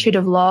magnitude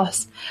of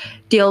loss,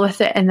 deal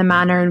with it in the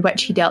manner in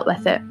which he dealt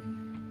with it."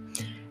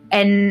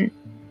 In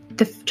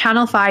the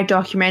Channel 5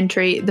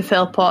 documentary, The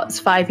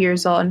Philpotts, 5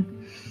 Years On,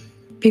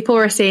 people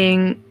were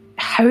saying,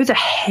 how the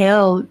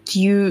hell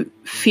do you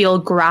feel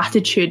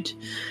gratitude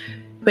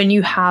when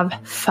you have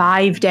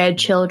 5 dead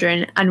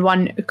children and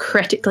 1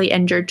 critically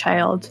injured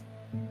child?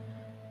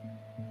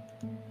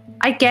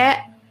 I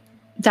get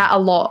that a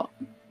lot,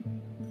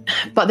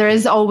 but there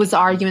is always the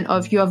argument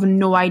of you have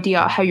no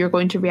idea how you're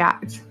going to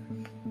react.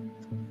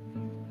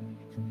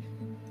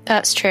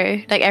 That's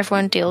true. Like,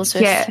 everyone deals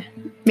with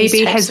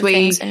maybe his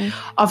way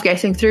of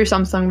getting through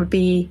something would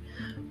be,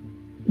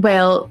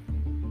 well,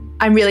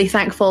 I'm really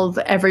thankful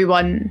that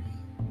everyone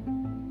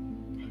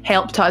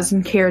helped us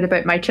and cared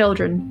about my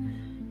children.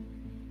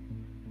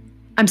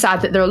 I'm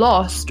sad that they're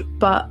lost,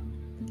 but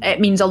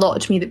it means a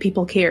lot to me that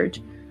people cared.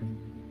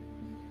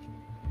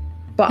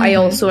 But I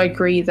also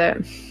agree that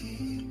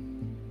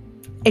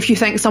if you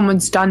think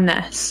someone's done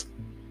this,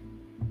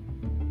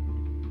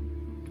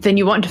 then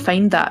you want to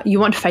find that. You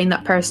want to find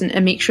that person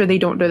and make sure they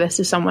don't do this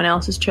to someone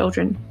else's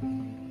children.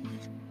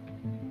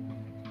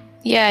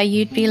 Yeah,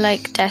 you'd be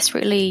like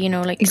desperately, you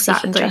know, like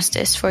seeking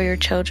justice for your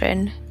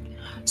children.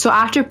 So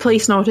after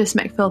police noticed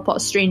Mick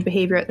Philpotts' strange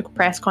behaviour at the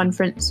press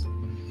conference,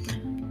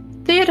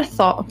 they had a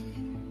thought.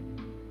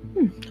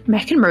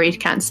 Mick and Mairead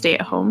can't stay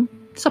at home.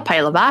 It's a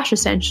pile of ash,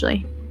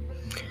 essentially.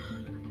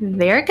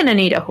 They're going to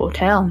need a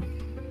hotel.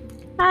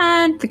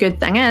 And the good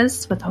thing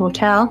is, with the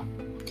hotel,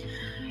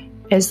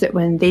 is that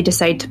when they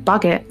decide to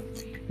bug it,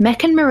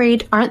 Mick and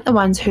Mairead aren't the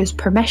ones whose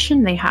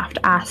permission they have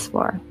to ask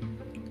for,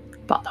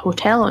 but the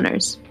hotel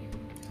owners.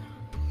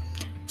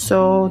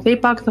 So they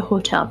bug the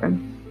hotel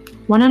room.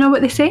 Want to know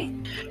what they say?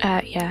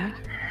 Yeah.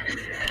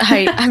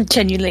 I'm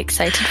genuinely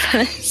excited for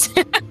this.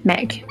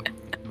 Mick,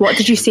 what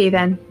did you say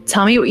then?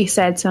 Tell me what you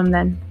said to him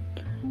then.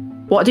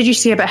 What did you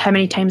say about how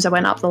many times I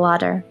went up the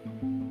ladder?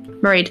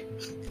 Mairead,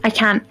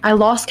 I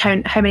lost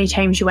count how many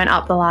times you went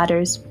up the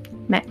ladders.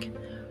 Mick,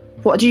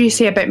 what did you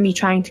say about me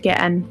trying to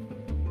get in?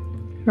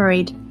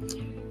 Mairead,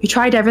 you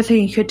tried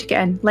everything you could to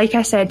get in. Like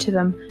I said to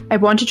them, I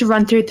wanted to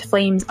run through the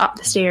flames up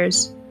the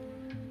stairs.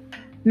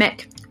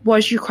 Mick,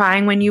 was you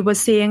crying when you was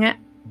saying it?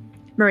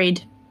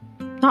 Mairead,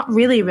 not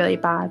really, really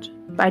bad,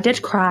 but I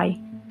did cry.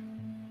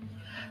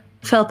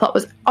 Philpott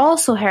was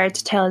also heard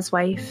to tell his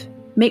wife,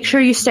 make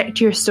sure you stick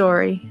to your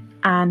story,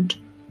 and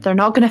they're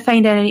not going to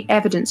find any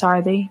evidence,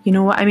 are they? You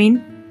know what I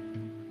mean?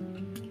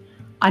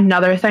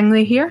 Another thing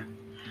they hear.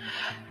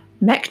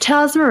 Mick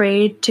tells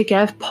Mairead to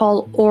give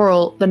Paul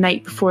oral the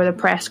night before the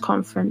press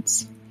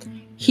conference.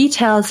 He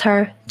tells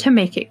her to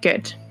make it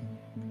good.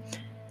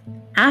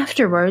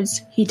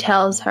 Afterwards, he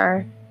tells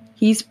her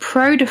he's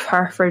proud of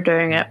her for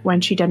doing it when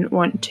she didn't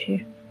want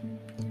to.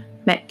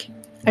 Mick,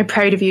 I'm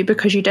proud of you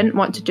because you didn't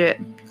want to do it.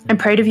 I'm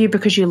proud of you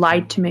because you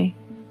lied to me.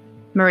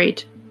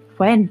 Mairead,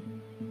 when?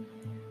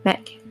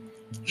 Mick,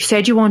 you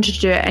said you wanted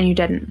to do it and you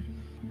didn't.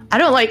 I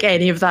don't like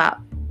any of that.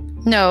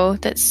 No,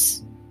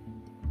 it's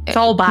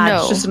all bad.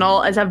 No. It's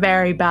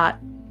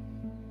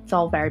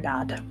all very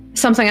bad.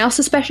 Something else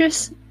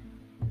suspicious?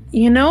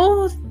 You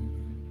know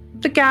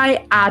the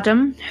guy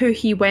Adam who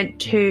he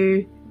went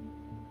to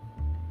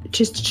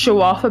just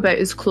show off about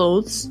his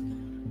clothes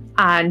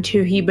and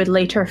who he would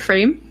later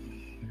frame?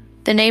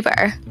 The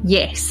neighbour?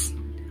 Yes.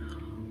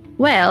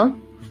 Well,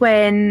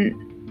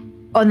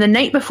 when on the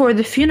night before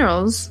the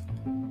funerals,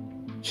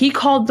 he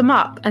called them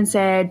up and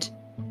said,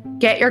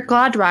 get your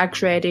glad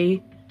rags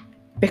ready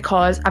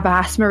because I've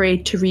asked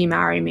Mairead to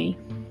remarry me.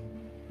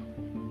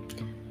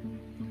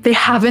 They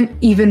haven't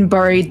even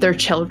buried their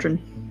children.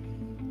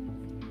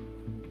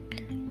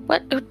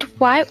 What?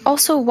 Why?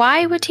 Also,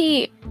 why would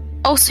he?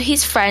 Also,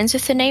 he's friends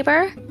with the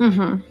neighbour?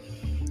 Mm-hmm.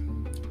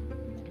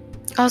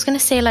 I was going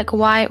to say, like,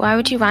 why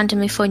would you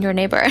randomly phone your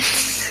neighbour?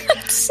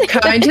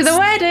 Coming to the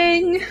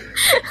wedding.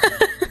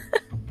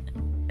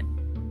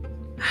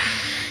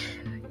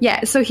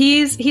 Yeah, so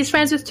he's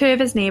friends with two of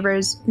his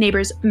neighbours,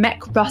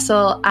 Mick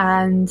Russell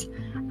and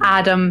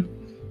Adam,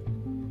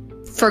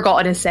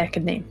 forgotten his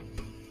second name.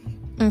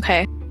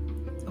 Okay.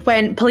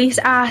 When police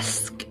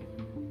asked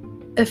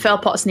the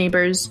Philpotts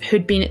neighbours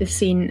who'd been at the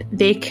scene,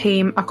 they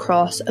came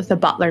across the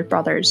Butler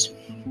brothers.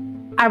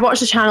 I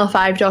watched the Channel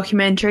 5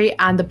 documentary,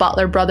 and the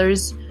Butler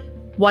brothers,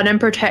 one in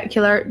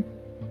particular,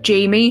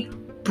 Jamie,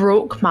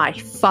 broke my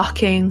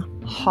fucking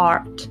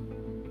heart.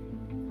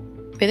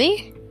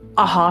 Really?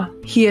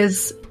 He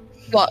is...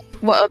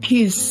 What?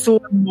 He's so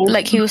emotional.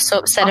 Like, he was so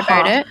upset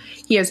about it?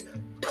 He is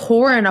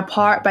torn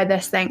apart by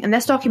this thing. And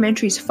this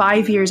documentary is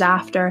 5 years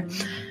after.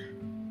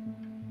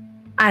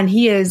 And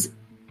he is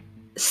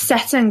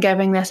sitting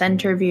giving this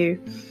interview.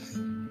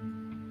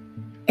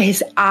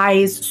 His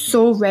eyes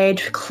so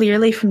red,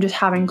 clearly from just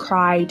having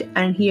cried.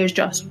 And he is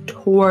just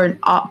torn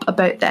up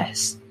about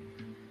this.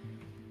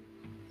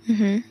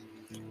 Mm-hmm.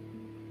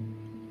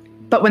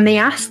 But when they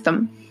asked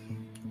them,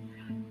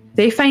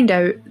 they find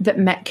out that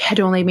Mick had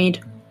only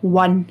made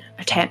one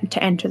attempt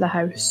to enter the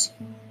house.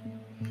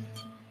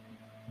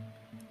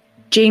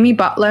 Jamie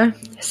Butler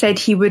said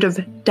he would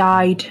have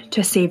died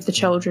to save the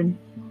children.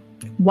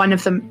 One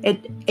of them,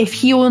 if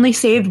he only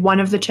saved one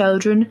of the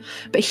children,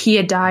 but he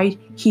had died,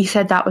 he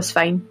said that was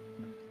fine.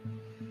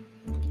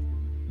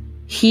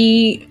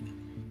 He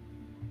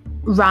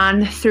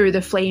ran through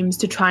the flames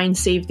to try and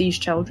save these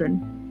children.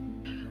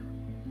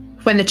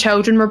 When the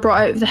children were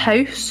brought out of the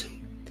house,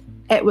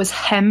 it was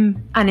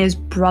him and his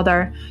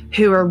brother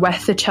who were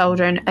with the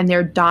children in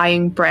their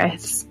dying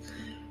breaths.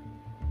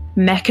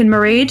 Mick and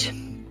Mairead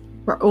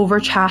were over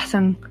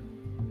chatting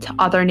to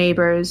other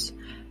neighbours.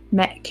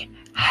 Mick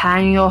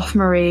hanging off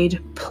Mairead,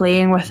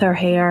 playing with her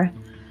hair,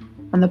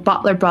 and the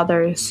Butler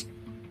brothers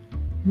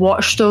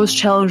watched those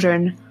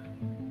children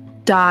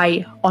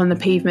die on the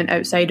pavement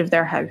outside of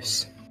their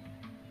house.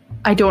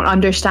 I don't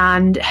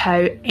understand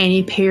how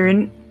any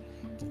parent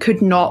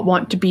could not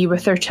want to be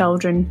with their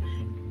children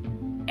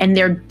in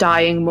their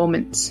dying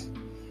moments.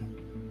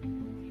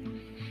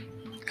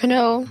 I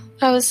know.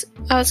 I was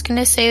going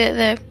to say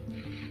that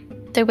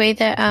the way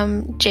that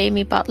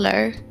Jamie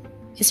Butler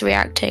is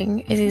reacting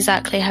is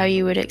exactly how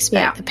you would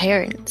expect the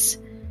parents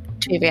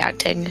to be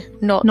reacting,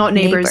 not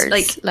neighbours.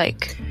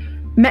 Like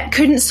Mick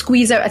couldn't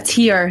squeeze out a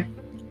tear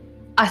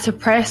at a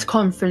press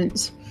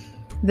conference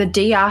the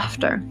day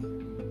after.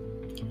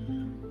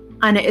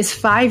 And it is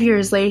 5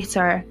 years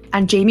later,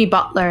 and Jamie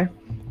Butler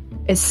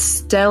is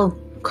still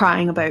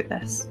crying about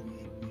this.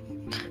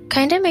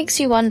 Kind of makes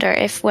you wonder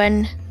if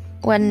when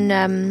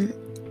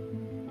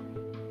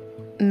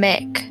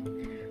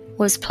Mick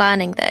was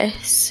planning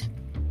this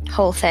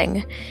whole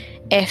thing,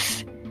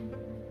 if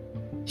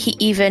he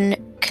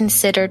even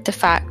considered the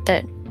fact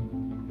that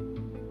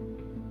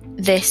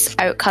this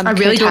outcome I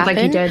really could don't happen,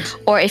 think he did.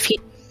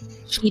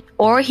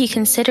 Or if he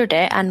considered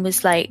it and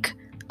was like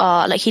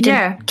he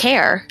didn't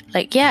care.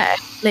 Like, yeah,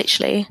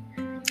 literally.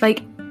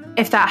 Like,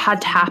 if that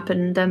had to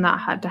happen, then that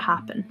had to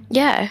happen.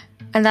 Yeah.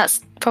 And that's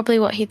probably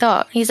what he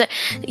thought. He's like,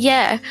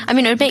 yeah. I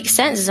mean, it would make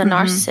sense as a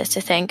narcissist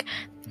to think,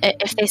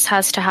 if this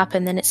has to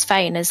happen, then it's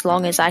fine as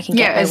long as I can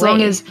get my way. Yeah, as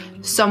long as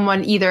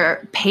someone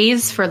either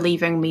pays for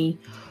leaving me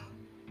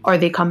or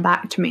they come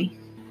back to me.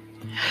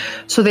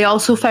 So they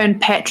also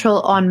found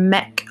petrol on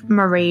Mick,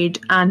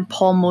 Mairead and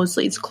Paul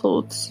Mosley's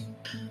clothes.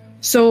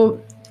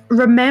 So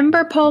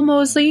remember Paul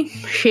Mosley,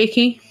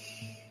 Shaky?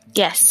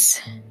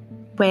 Yes.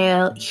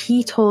 Well,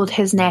 he told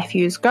his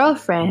nephew's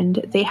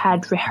girlfriend they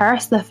had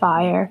rehearsed the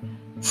fire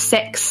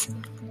 6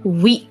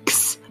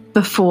 weeks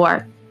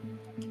before.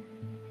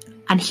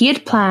 And he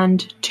had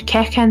planned to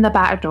kick in the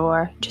back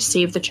door to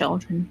save the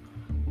children.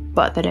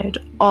 But that it had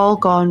all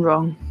gone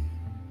wrong.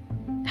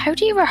 How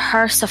do you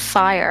rehearse a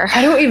fire?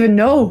 I don't even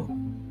know.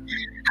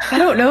 I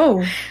don't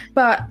know.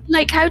 But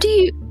like, how do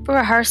you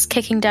rehearse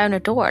kicking down a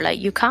door? Like,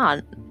 you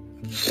can't.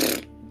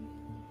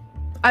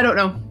 I don't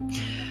know.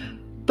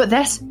 But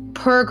this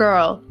poor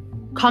girl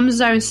comes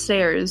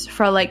downstairs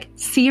for like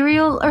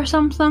cereal or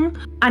something,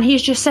 and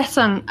he's just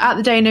sitting at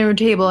the dining room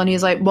table and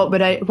he's like, what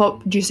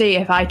would you say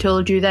if I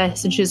told you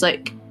this? And she's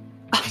like,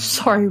 I'm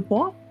sorry,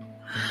 what?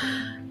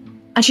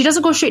 And she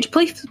doesn't go straight to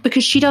police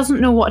because she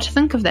doesn't know what to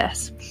think of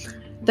this.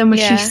 Then when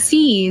she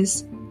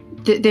sees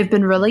that they've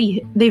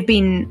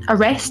been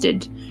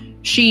arrested,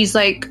 she's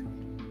like,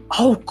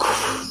 oh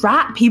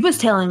crap, he was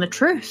telling the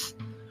truth.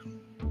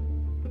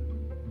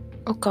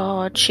 Oh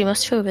god, she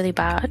must feel really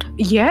bad.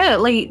 Yeah,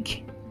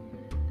 like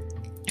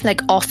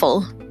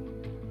awful.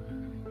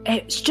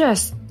 It's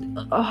just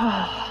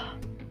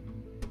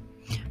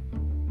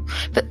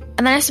But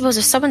and then I suppose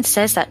if someone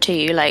says that to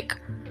you, like,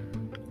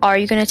 are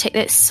you going to take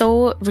it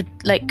so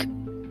like,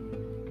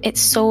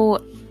 it's so,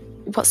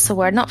 what's the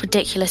word, not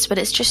ridiculous, but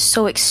it's just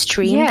so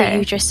extreme that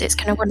you just, it's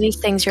kind of one of these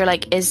things you're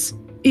like,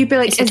 you'd be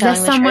like, is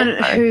this someone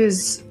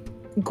who's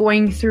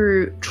going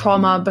through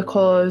trauma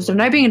because they're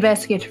now being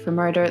investigated for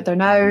murder, they're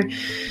now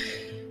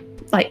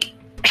like,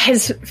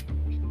 his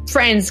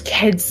friends'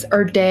 kids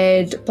are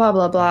dead, blah,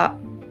 blah, blah.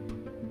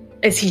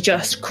 Is he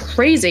just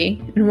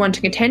crazy and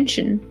wanting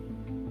attention?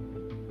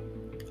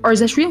 Or is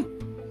this real?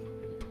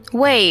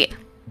 Wait,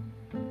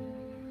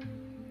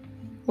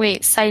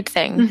 side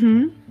thing.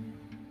 Mm-hmm.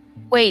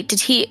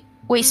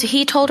 So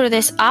he told her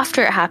this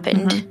after it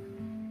happened? Mm-hmm.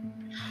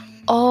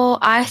 Oh,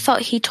 I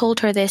thought he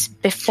told her this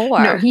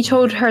before. No, he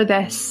told her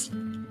this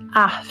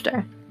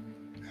after.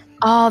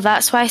 Oh,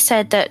 that's why I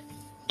said that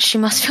she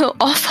must feel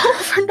awful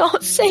for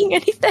not saying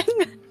anything.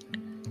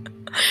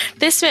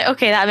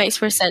 Okay, that makes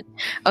more sense.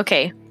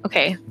 Okay.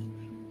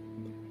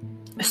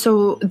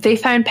 So they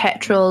found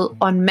petrol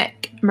on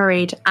Mick,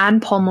 Mairead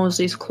and Paul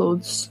Mosley's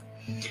clothes.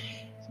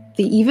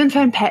 They even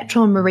found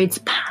petrol in Mairead's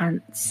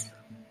pants.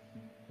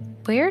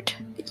 Weird?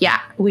 Yeah,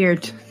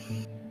 weird.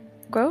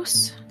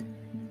 Gross?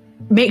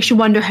 Makes you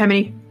wonder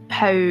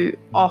how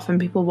often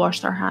people wash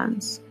their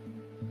hands.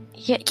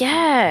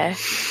 Yeah.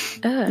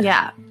 Ugh.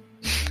 Yeah.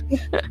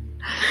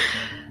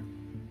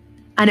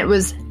 And it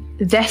was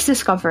this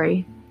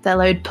discovery that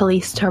allowed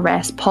police to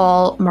arrest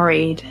Paul,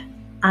 Mairead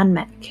and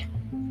Mick.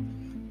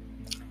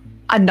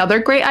 Another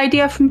great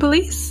idea from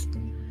police.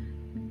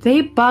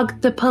 They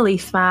bugged the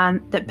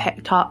policeman that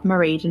picked up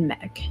Mairead and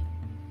Mick.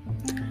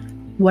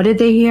 What did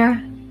they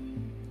hear?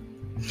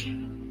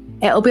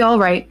 It'll be all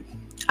right.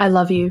 I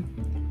love you.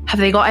 Have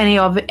they got any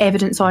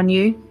evidence on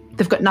you?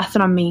 They've got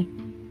nothing on me.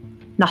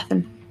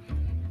 Nothing.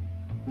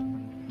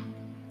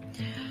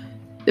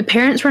 The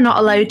parents were not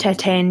allowed to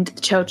attend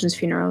the children's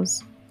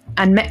funerals,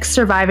 and Mick's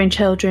surviving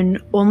children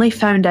only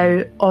found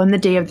out on the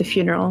day of the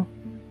funeral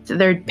that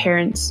their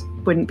parents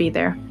wouldn't be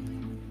there.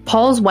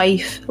 Paul's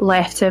wife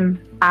left him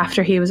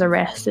after he was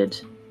arrested,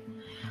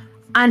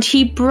 and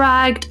he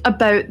bragged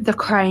about the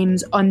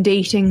crimes on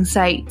dating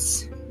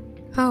sites.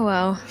 Oh,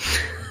 wow.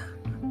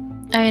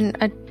 I mean,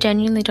 I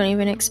genuinely don't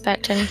even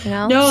expect anything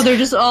else. No, they're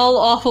just all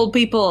awful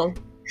people.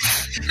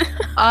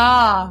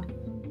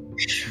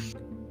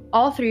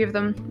 All three of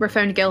them were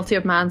found guilty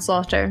of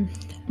manslaughter.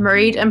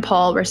 Mairead and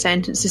Paul were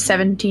sentenced to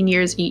 17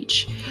 years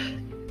each,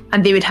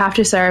 and they would have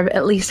to serve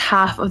at least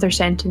half of their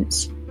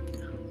sentence.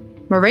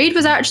 Mairead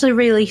was actually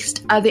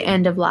released at the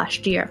end of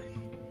last year.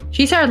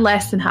 She served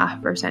less than half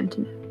of her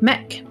sentence.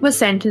 Mick was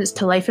sentenced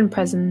to life in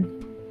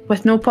prison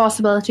with no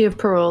possibility of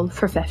parole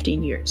for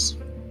 15 years.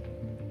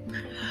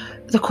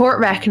 The court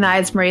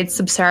recognised Mairead's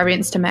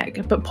subservience to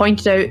Mick, but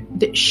pointed out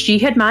that she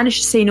had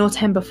managed to say no to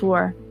him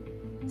before,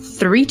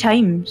 3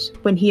 times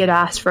when he had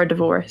asked for a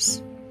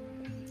divorce.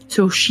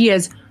 So she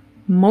is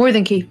more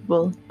than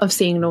capable of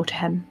saying no to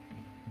him.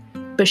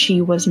 But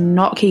she was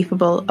not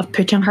capable of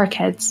putting her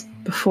kids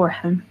before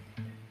him.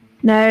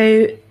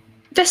 Now,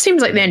 this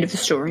seems like the end of the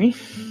story.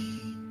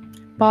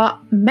 But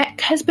Mick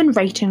has been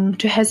writing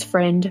to his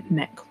friend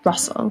Mick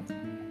Russell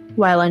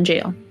while in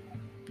jail.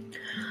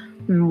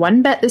 And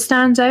one bit that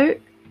stands out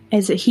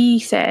is that he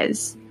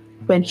says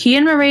when he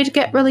and Mairead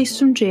get released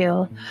from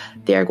jail,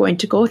 they are going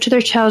to go to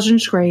their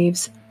children's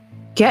graves,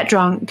 get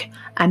drunk,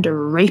 and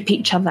rape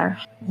each other.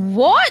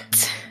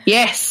 What?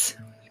 Yes.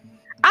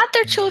 At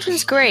their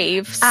children's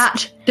graves?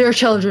 At their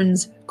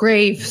children's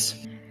graves.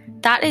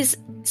 That is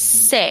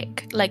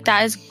sick. Like,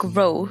 that is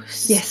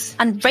gross. Yes.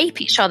 And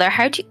rape each other.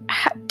 What?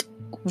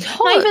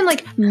 Not even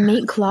like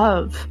make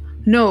love.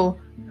 No,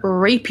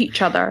 rape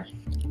each other.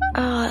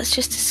 Oh, it's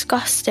just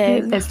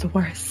disgusting. It's the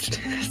worst.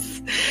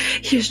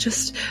 He's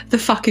just the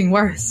fucking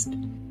worst.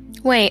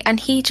 Wait, and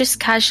he just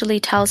casually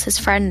tells his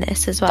friend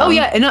this as well? Oh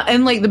yeah,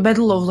 in like the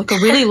middle of like a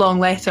really long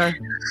letter.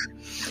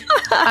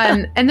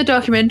 And in the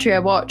documentary I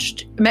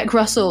watched, Mick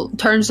Russell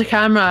turns the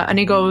camera and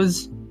he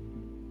goes,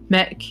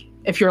 Mick,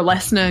 if you're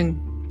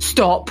listening,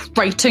 stop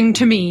writing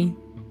to me.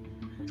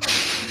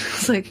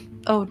 It's like,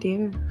 oh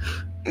dear.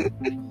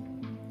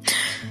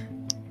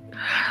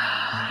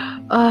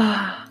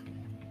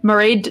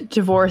 Mairead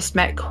divorced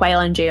Mick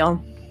while in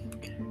jail.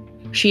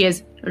 She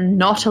is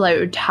not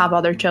allowed to have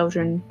other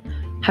children,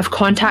 have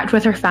contact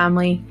with her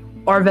family,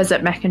 or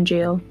visit Mick in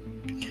jail.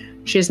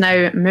 She has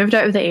now moved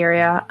out of the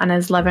area and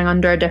is living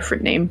under a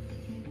different name.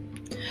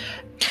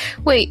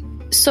 Wait,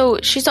 so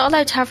she's not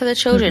allowed to have other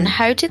children. Mm-hmm.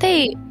 How do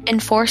they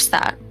enforce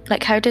that?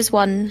 Like, how does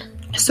one...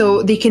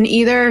 So they can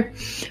either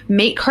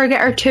make her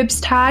get her tubes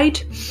tied,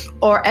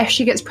 or if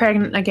she gets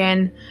pregnant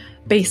again,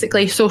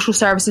 basically social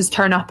services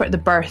turn up at the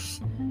birth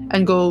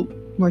and go,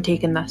 we're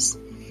taking this.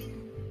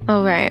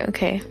 Oh, right,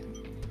 okay.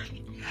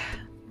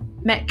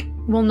 Mick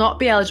will not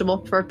be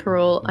eligible for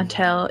parole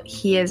until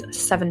he is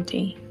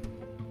 70.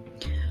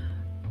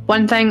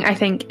 One thing I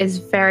think is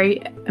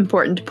very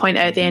important to point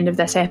out at the end of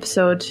this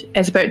episode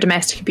is about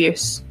domestic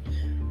abuse.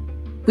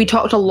 We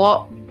talked a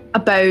lot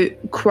about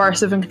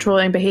coercive and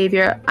controlling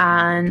behaviour,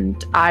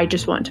 and I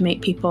just want to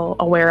make people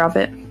aware of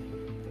it.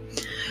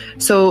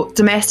 So,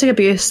 domestic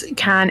abuse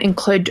can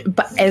include,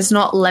 but is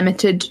not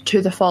limited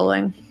to, the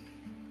following.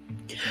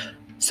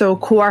 So,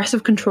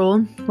 coercive control,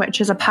 which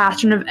is a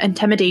pattern of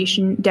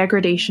intimidation,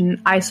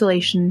 degradation,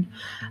 isolation,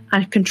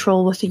 and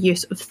control with the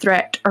use of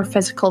threat or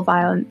physical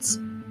violence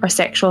or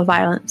sexual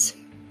violence.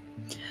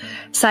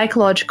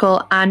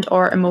 Psychological and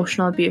or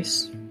emotional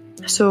abuse.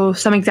 So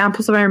some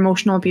examples of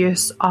emotional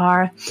abuse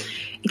are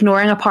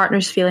ignoring a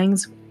partner's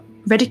feelings,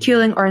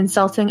 ridiculing or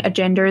insulting a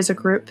gender as a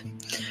group,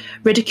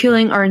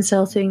 ridiculing or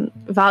insulting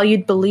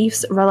valued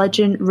beliefs,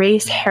 religion,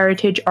 race,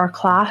 heritage, or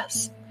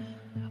class,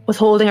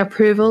 withholding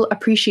approval,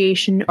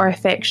 appreciation, or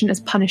affection as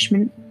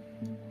punishment,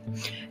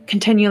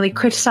 continually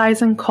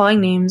criticising, calling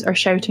names, or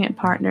shouting at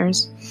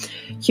partners,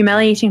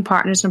 humiliating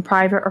partners in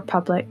private or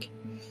public,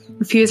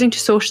 refusing to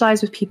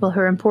socialise with people who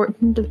are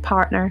important to the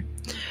partner,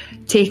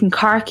 taking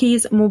car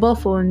keys, mobile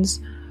phones,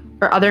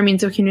 or other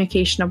means of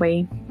communication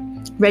away,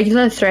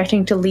 regularly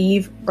threatening to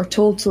leave or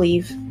told to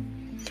leave,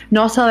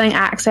 not allowing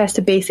access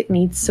to basic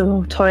needs,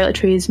 so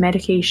toiletries,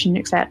 medication,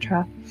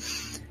 etc.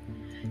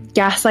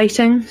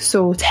 Gaslighting,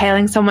 so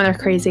telling someone they're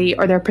crazy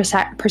or their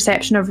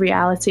perception of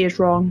reality is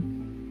wrong.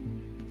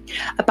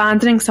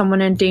 Abandoning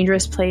someone in a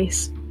dangerous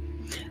place.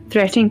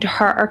 Threatening to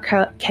hurt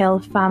or kill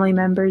family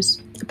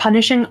members.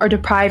 Punishing or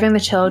depriving the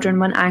children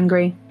when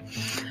angry.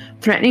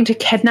 Threatening to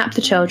kidnap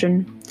the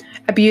children.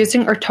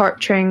 Abusing or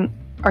torturing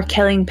or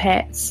killing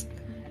pets.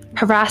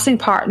 Harassing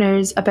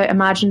partners about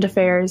imagined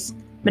affairs.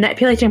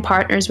 Manipulating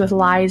partners with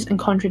lies and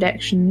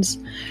contradictions,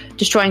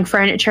 destroying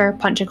furniture,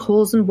 punching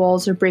holes in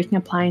walls or breaking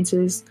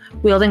appliances,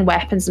 wielding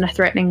weapons in a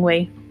threatening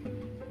way.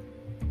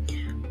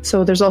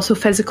 So there's also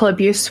physical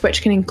abuse,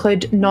 which can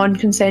include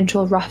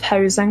non-consensual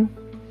roughhousing.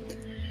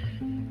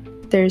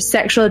 There's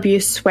sexual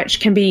abuse, which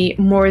can be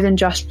more than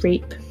just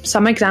rape.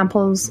 Some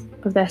examples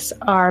of this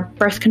are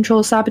birth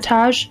control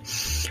sabotage,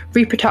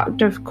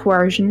 reproductive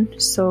coercion,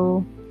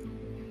 so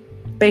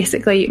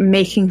basically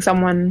making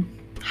someone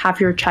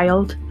have your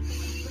child,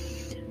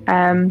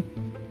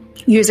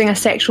 using a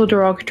sexual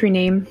derogatory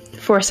name,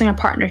 forcing a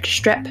partner to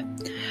strip,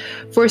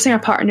 forcing a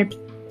partner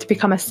to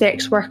become a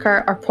sex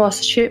worker or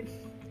prostitute,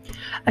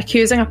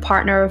 accusing a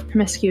partner of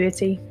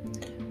promiscuity,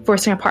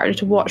 forcing a partner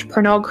to watch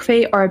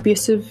pornography or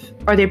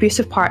the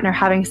abusive partner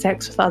having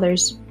sex with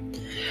others,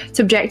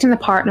 subjecting the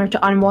partner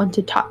to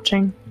unwanted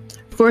touching,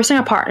 forcing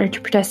a partner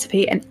to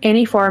participate in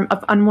any form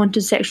of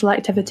unwanted sexual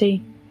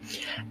activity,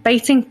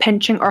 biting,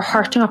 pinching or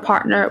hurting a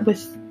partner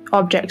with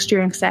objects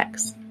during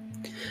sex.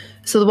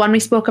 So the one we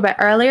spoke about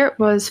earlier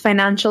was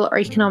financial or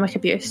economic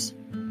abuse.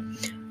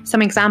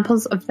 Some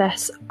examples of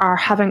this are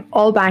having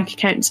all bank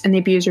accounts in the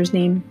abuser's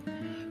name,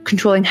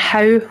 controlling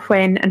how,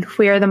 when and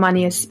where the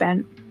money is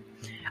spent,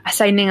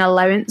 assigning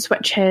allowance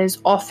which is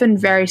often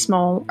very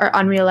small or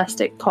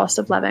unrealistic cost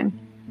of living,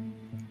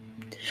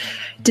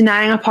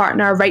 denying a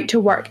partner a right to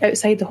work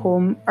outside the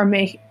home or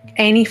make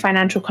any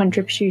financial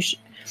contribution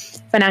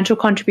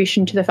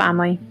to the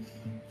family,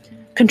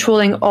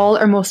 controlling all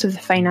or most of the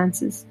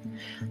finances,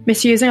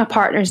 misusing a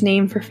partner's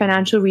name for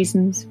financial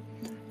reasons,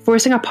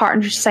 forcing a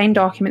partner to sign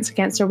documents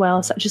against their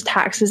will, such as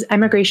taxes,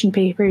 immigration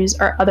papers,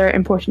 or other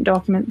important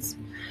documents.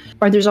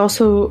 Or there's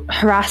also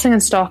harassing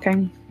and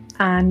stalking,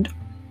 and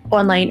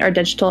online or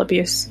digital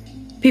abuse.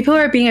 People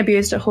who are being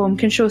abused at home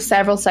can show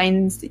several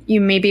signs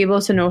you may be able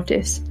to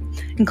notice,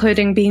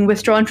 including being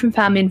withdrawn from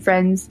family and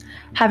friends,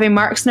 having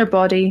marks on their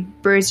body,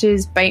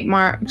 bruises, bite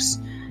marks.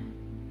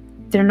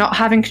 They're not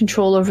having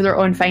control over their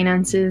own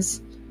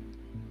finances.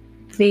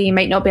 They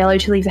might not be allowed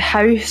to leave the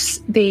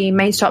house. They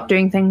might stop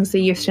doing things they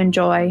used to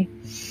enjoy.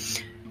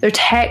 Their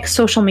text,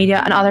 social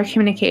media, and other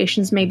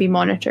communications may be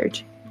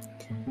monitored.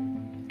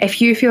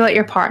 If you feel like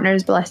your partner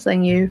is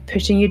belittling you,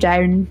 putting you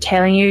down,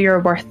 telling you you're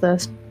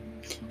worthless,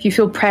 if you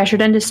feel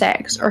pressured into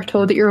sex or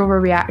told that you're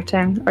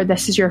overreacting or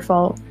this is your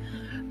fault,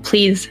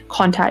 please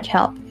contact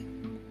help.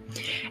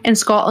 In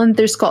Scotland,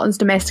 there's Scotland's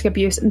Domestic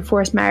Abuse and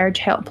Forced Marriage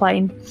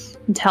Helpline,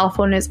 and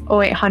telephone is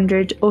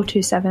 0800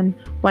 027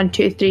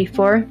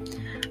 1234,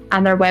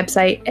 and their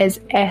website is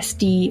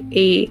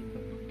sdafmh.org.uk.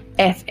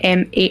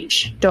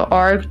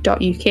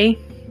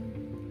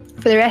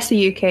 For the rest of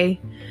the UK,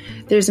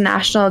 there's a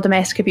National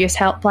Domestic Abuse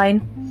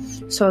Helpline,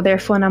 so their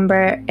phone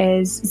number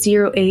is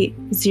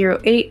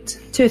 0808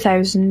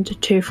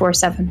 2000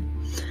 247,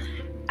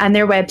 and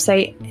their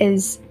website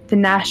is the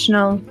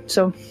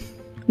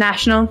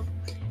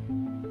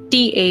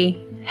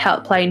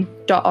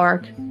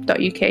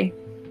nationaldahelpline.org.uk.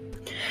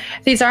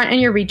 If these aren't in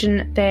your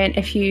region, then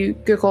if you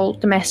Google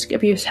Domestic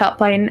Abuse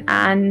Helpline,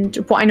 and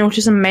what I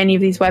notice on many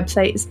of these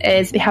websites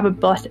is they have a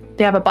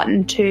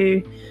button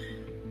to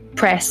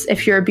press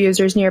if your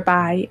abuser is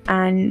nearby,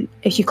 and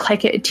if you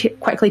click it, it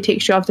quickly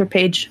takes you off their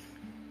page.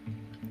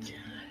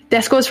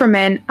 This goes for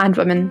men and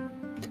women.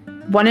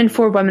 1 in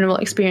 4 women will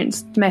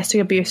experience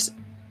domestic abuse,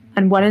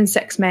 and 1 in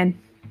 6 men.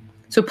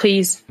 So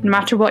please, no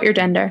matter what your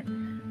gender,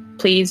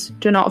 please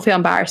do not feel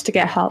embarrassed to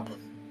get help.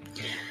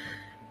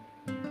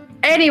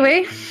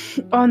 Anyway,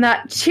 on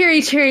that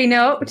cheery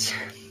note,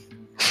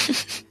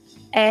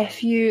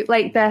 if you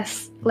like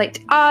this, liked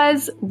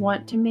us,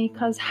 want to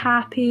make us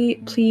happy,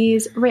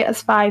 please rate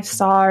us 5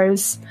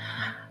 stars.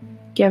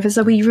 Give us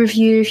a wee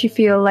review if you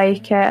feel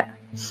like it.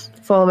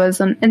 Follow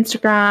us on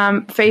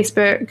Instagram,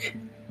 Facebook.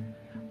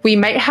 We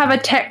might have a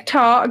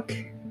TikTok.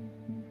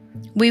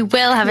 We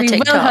will have a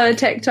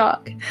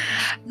TikTok.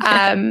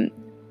 And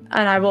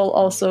I will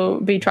also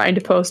be trying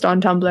to post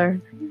on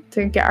Tumblr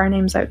to get our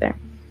names out there.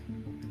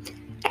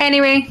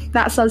 Anyway,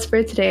 that's us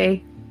for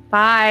today.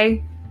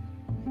 Bye.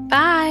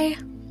 Bye.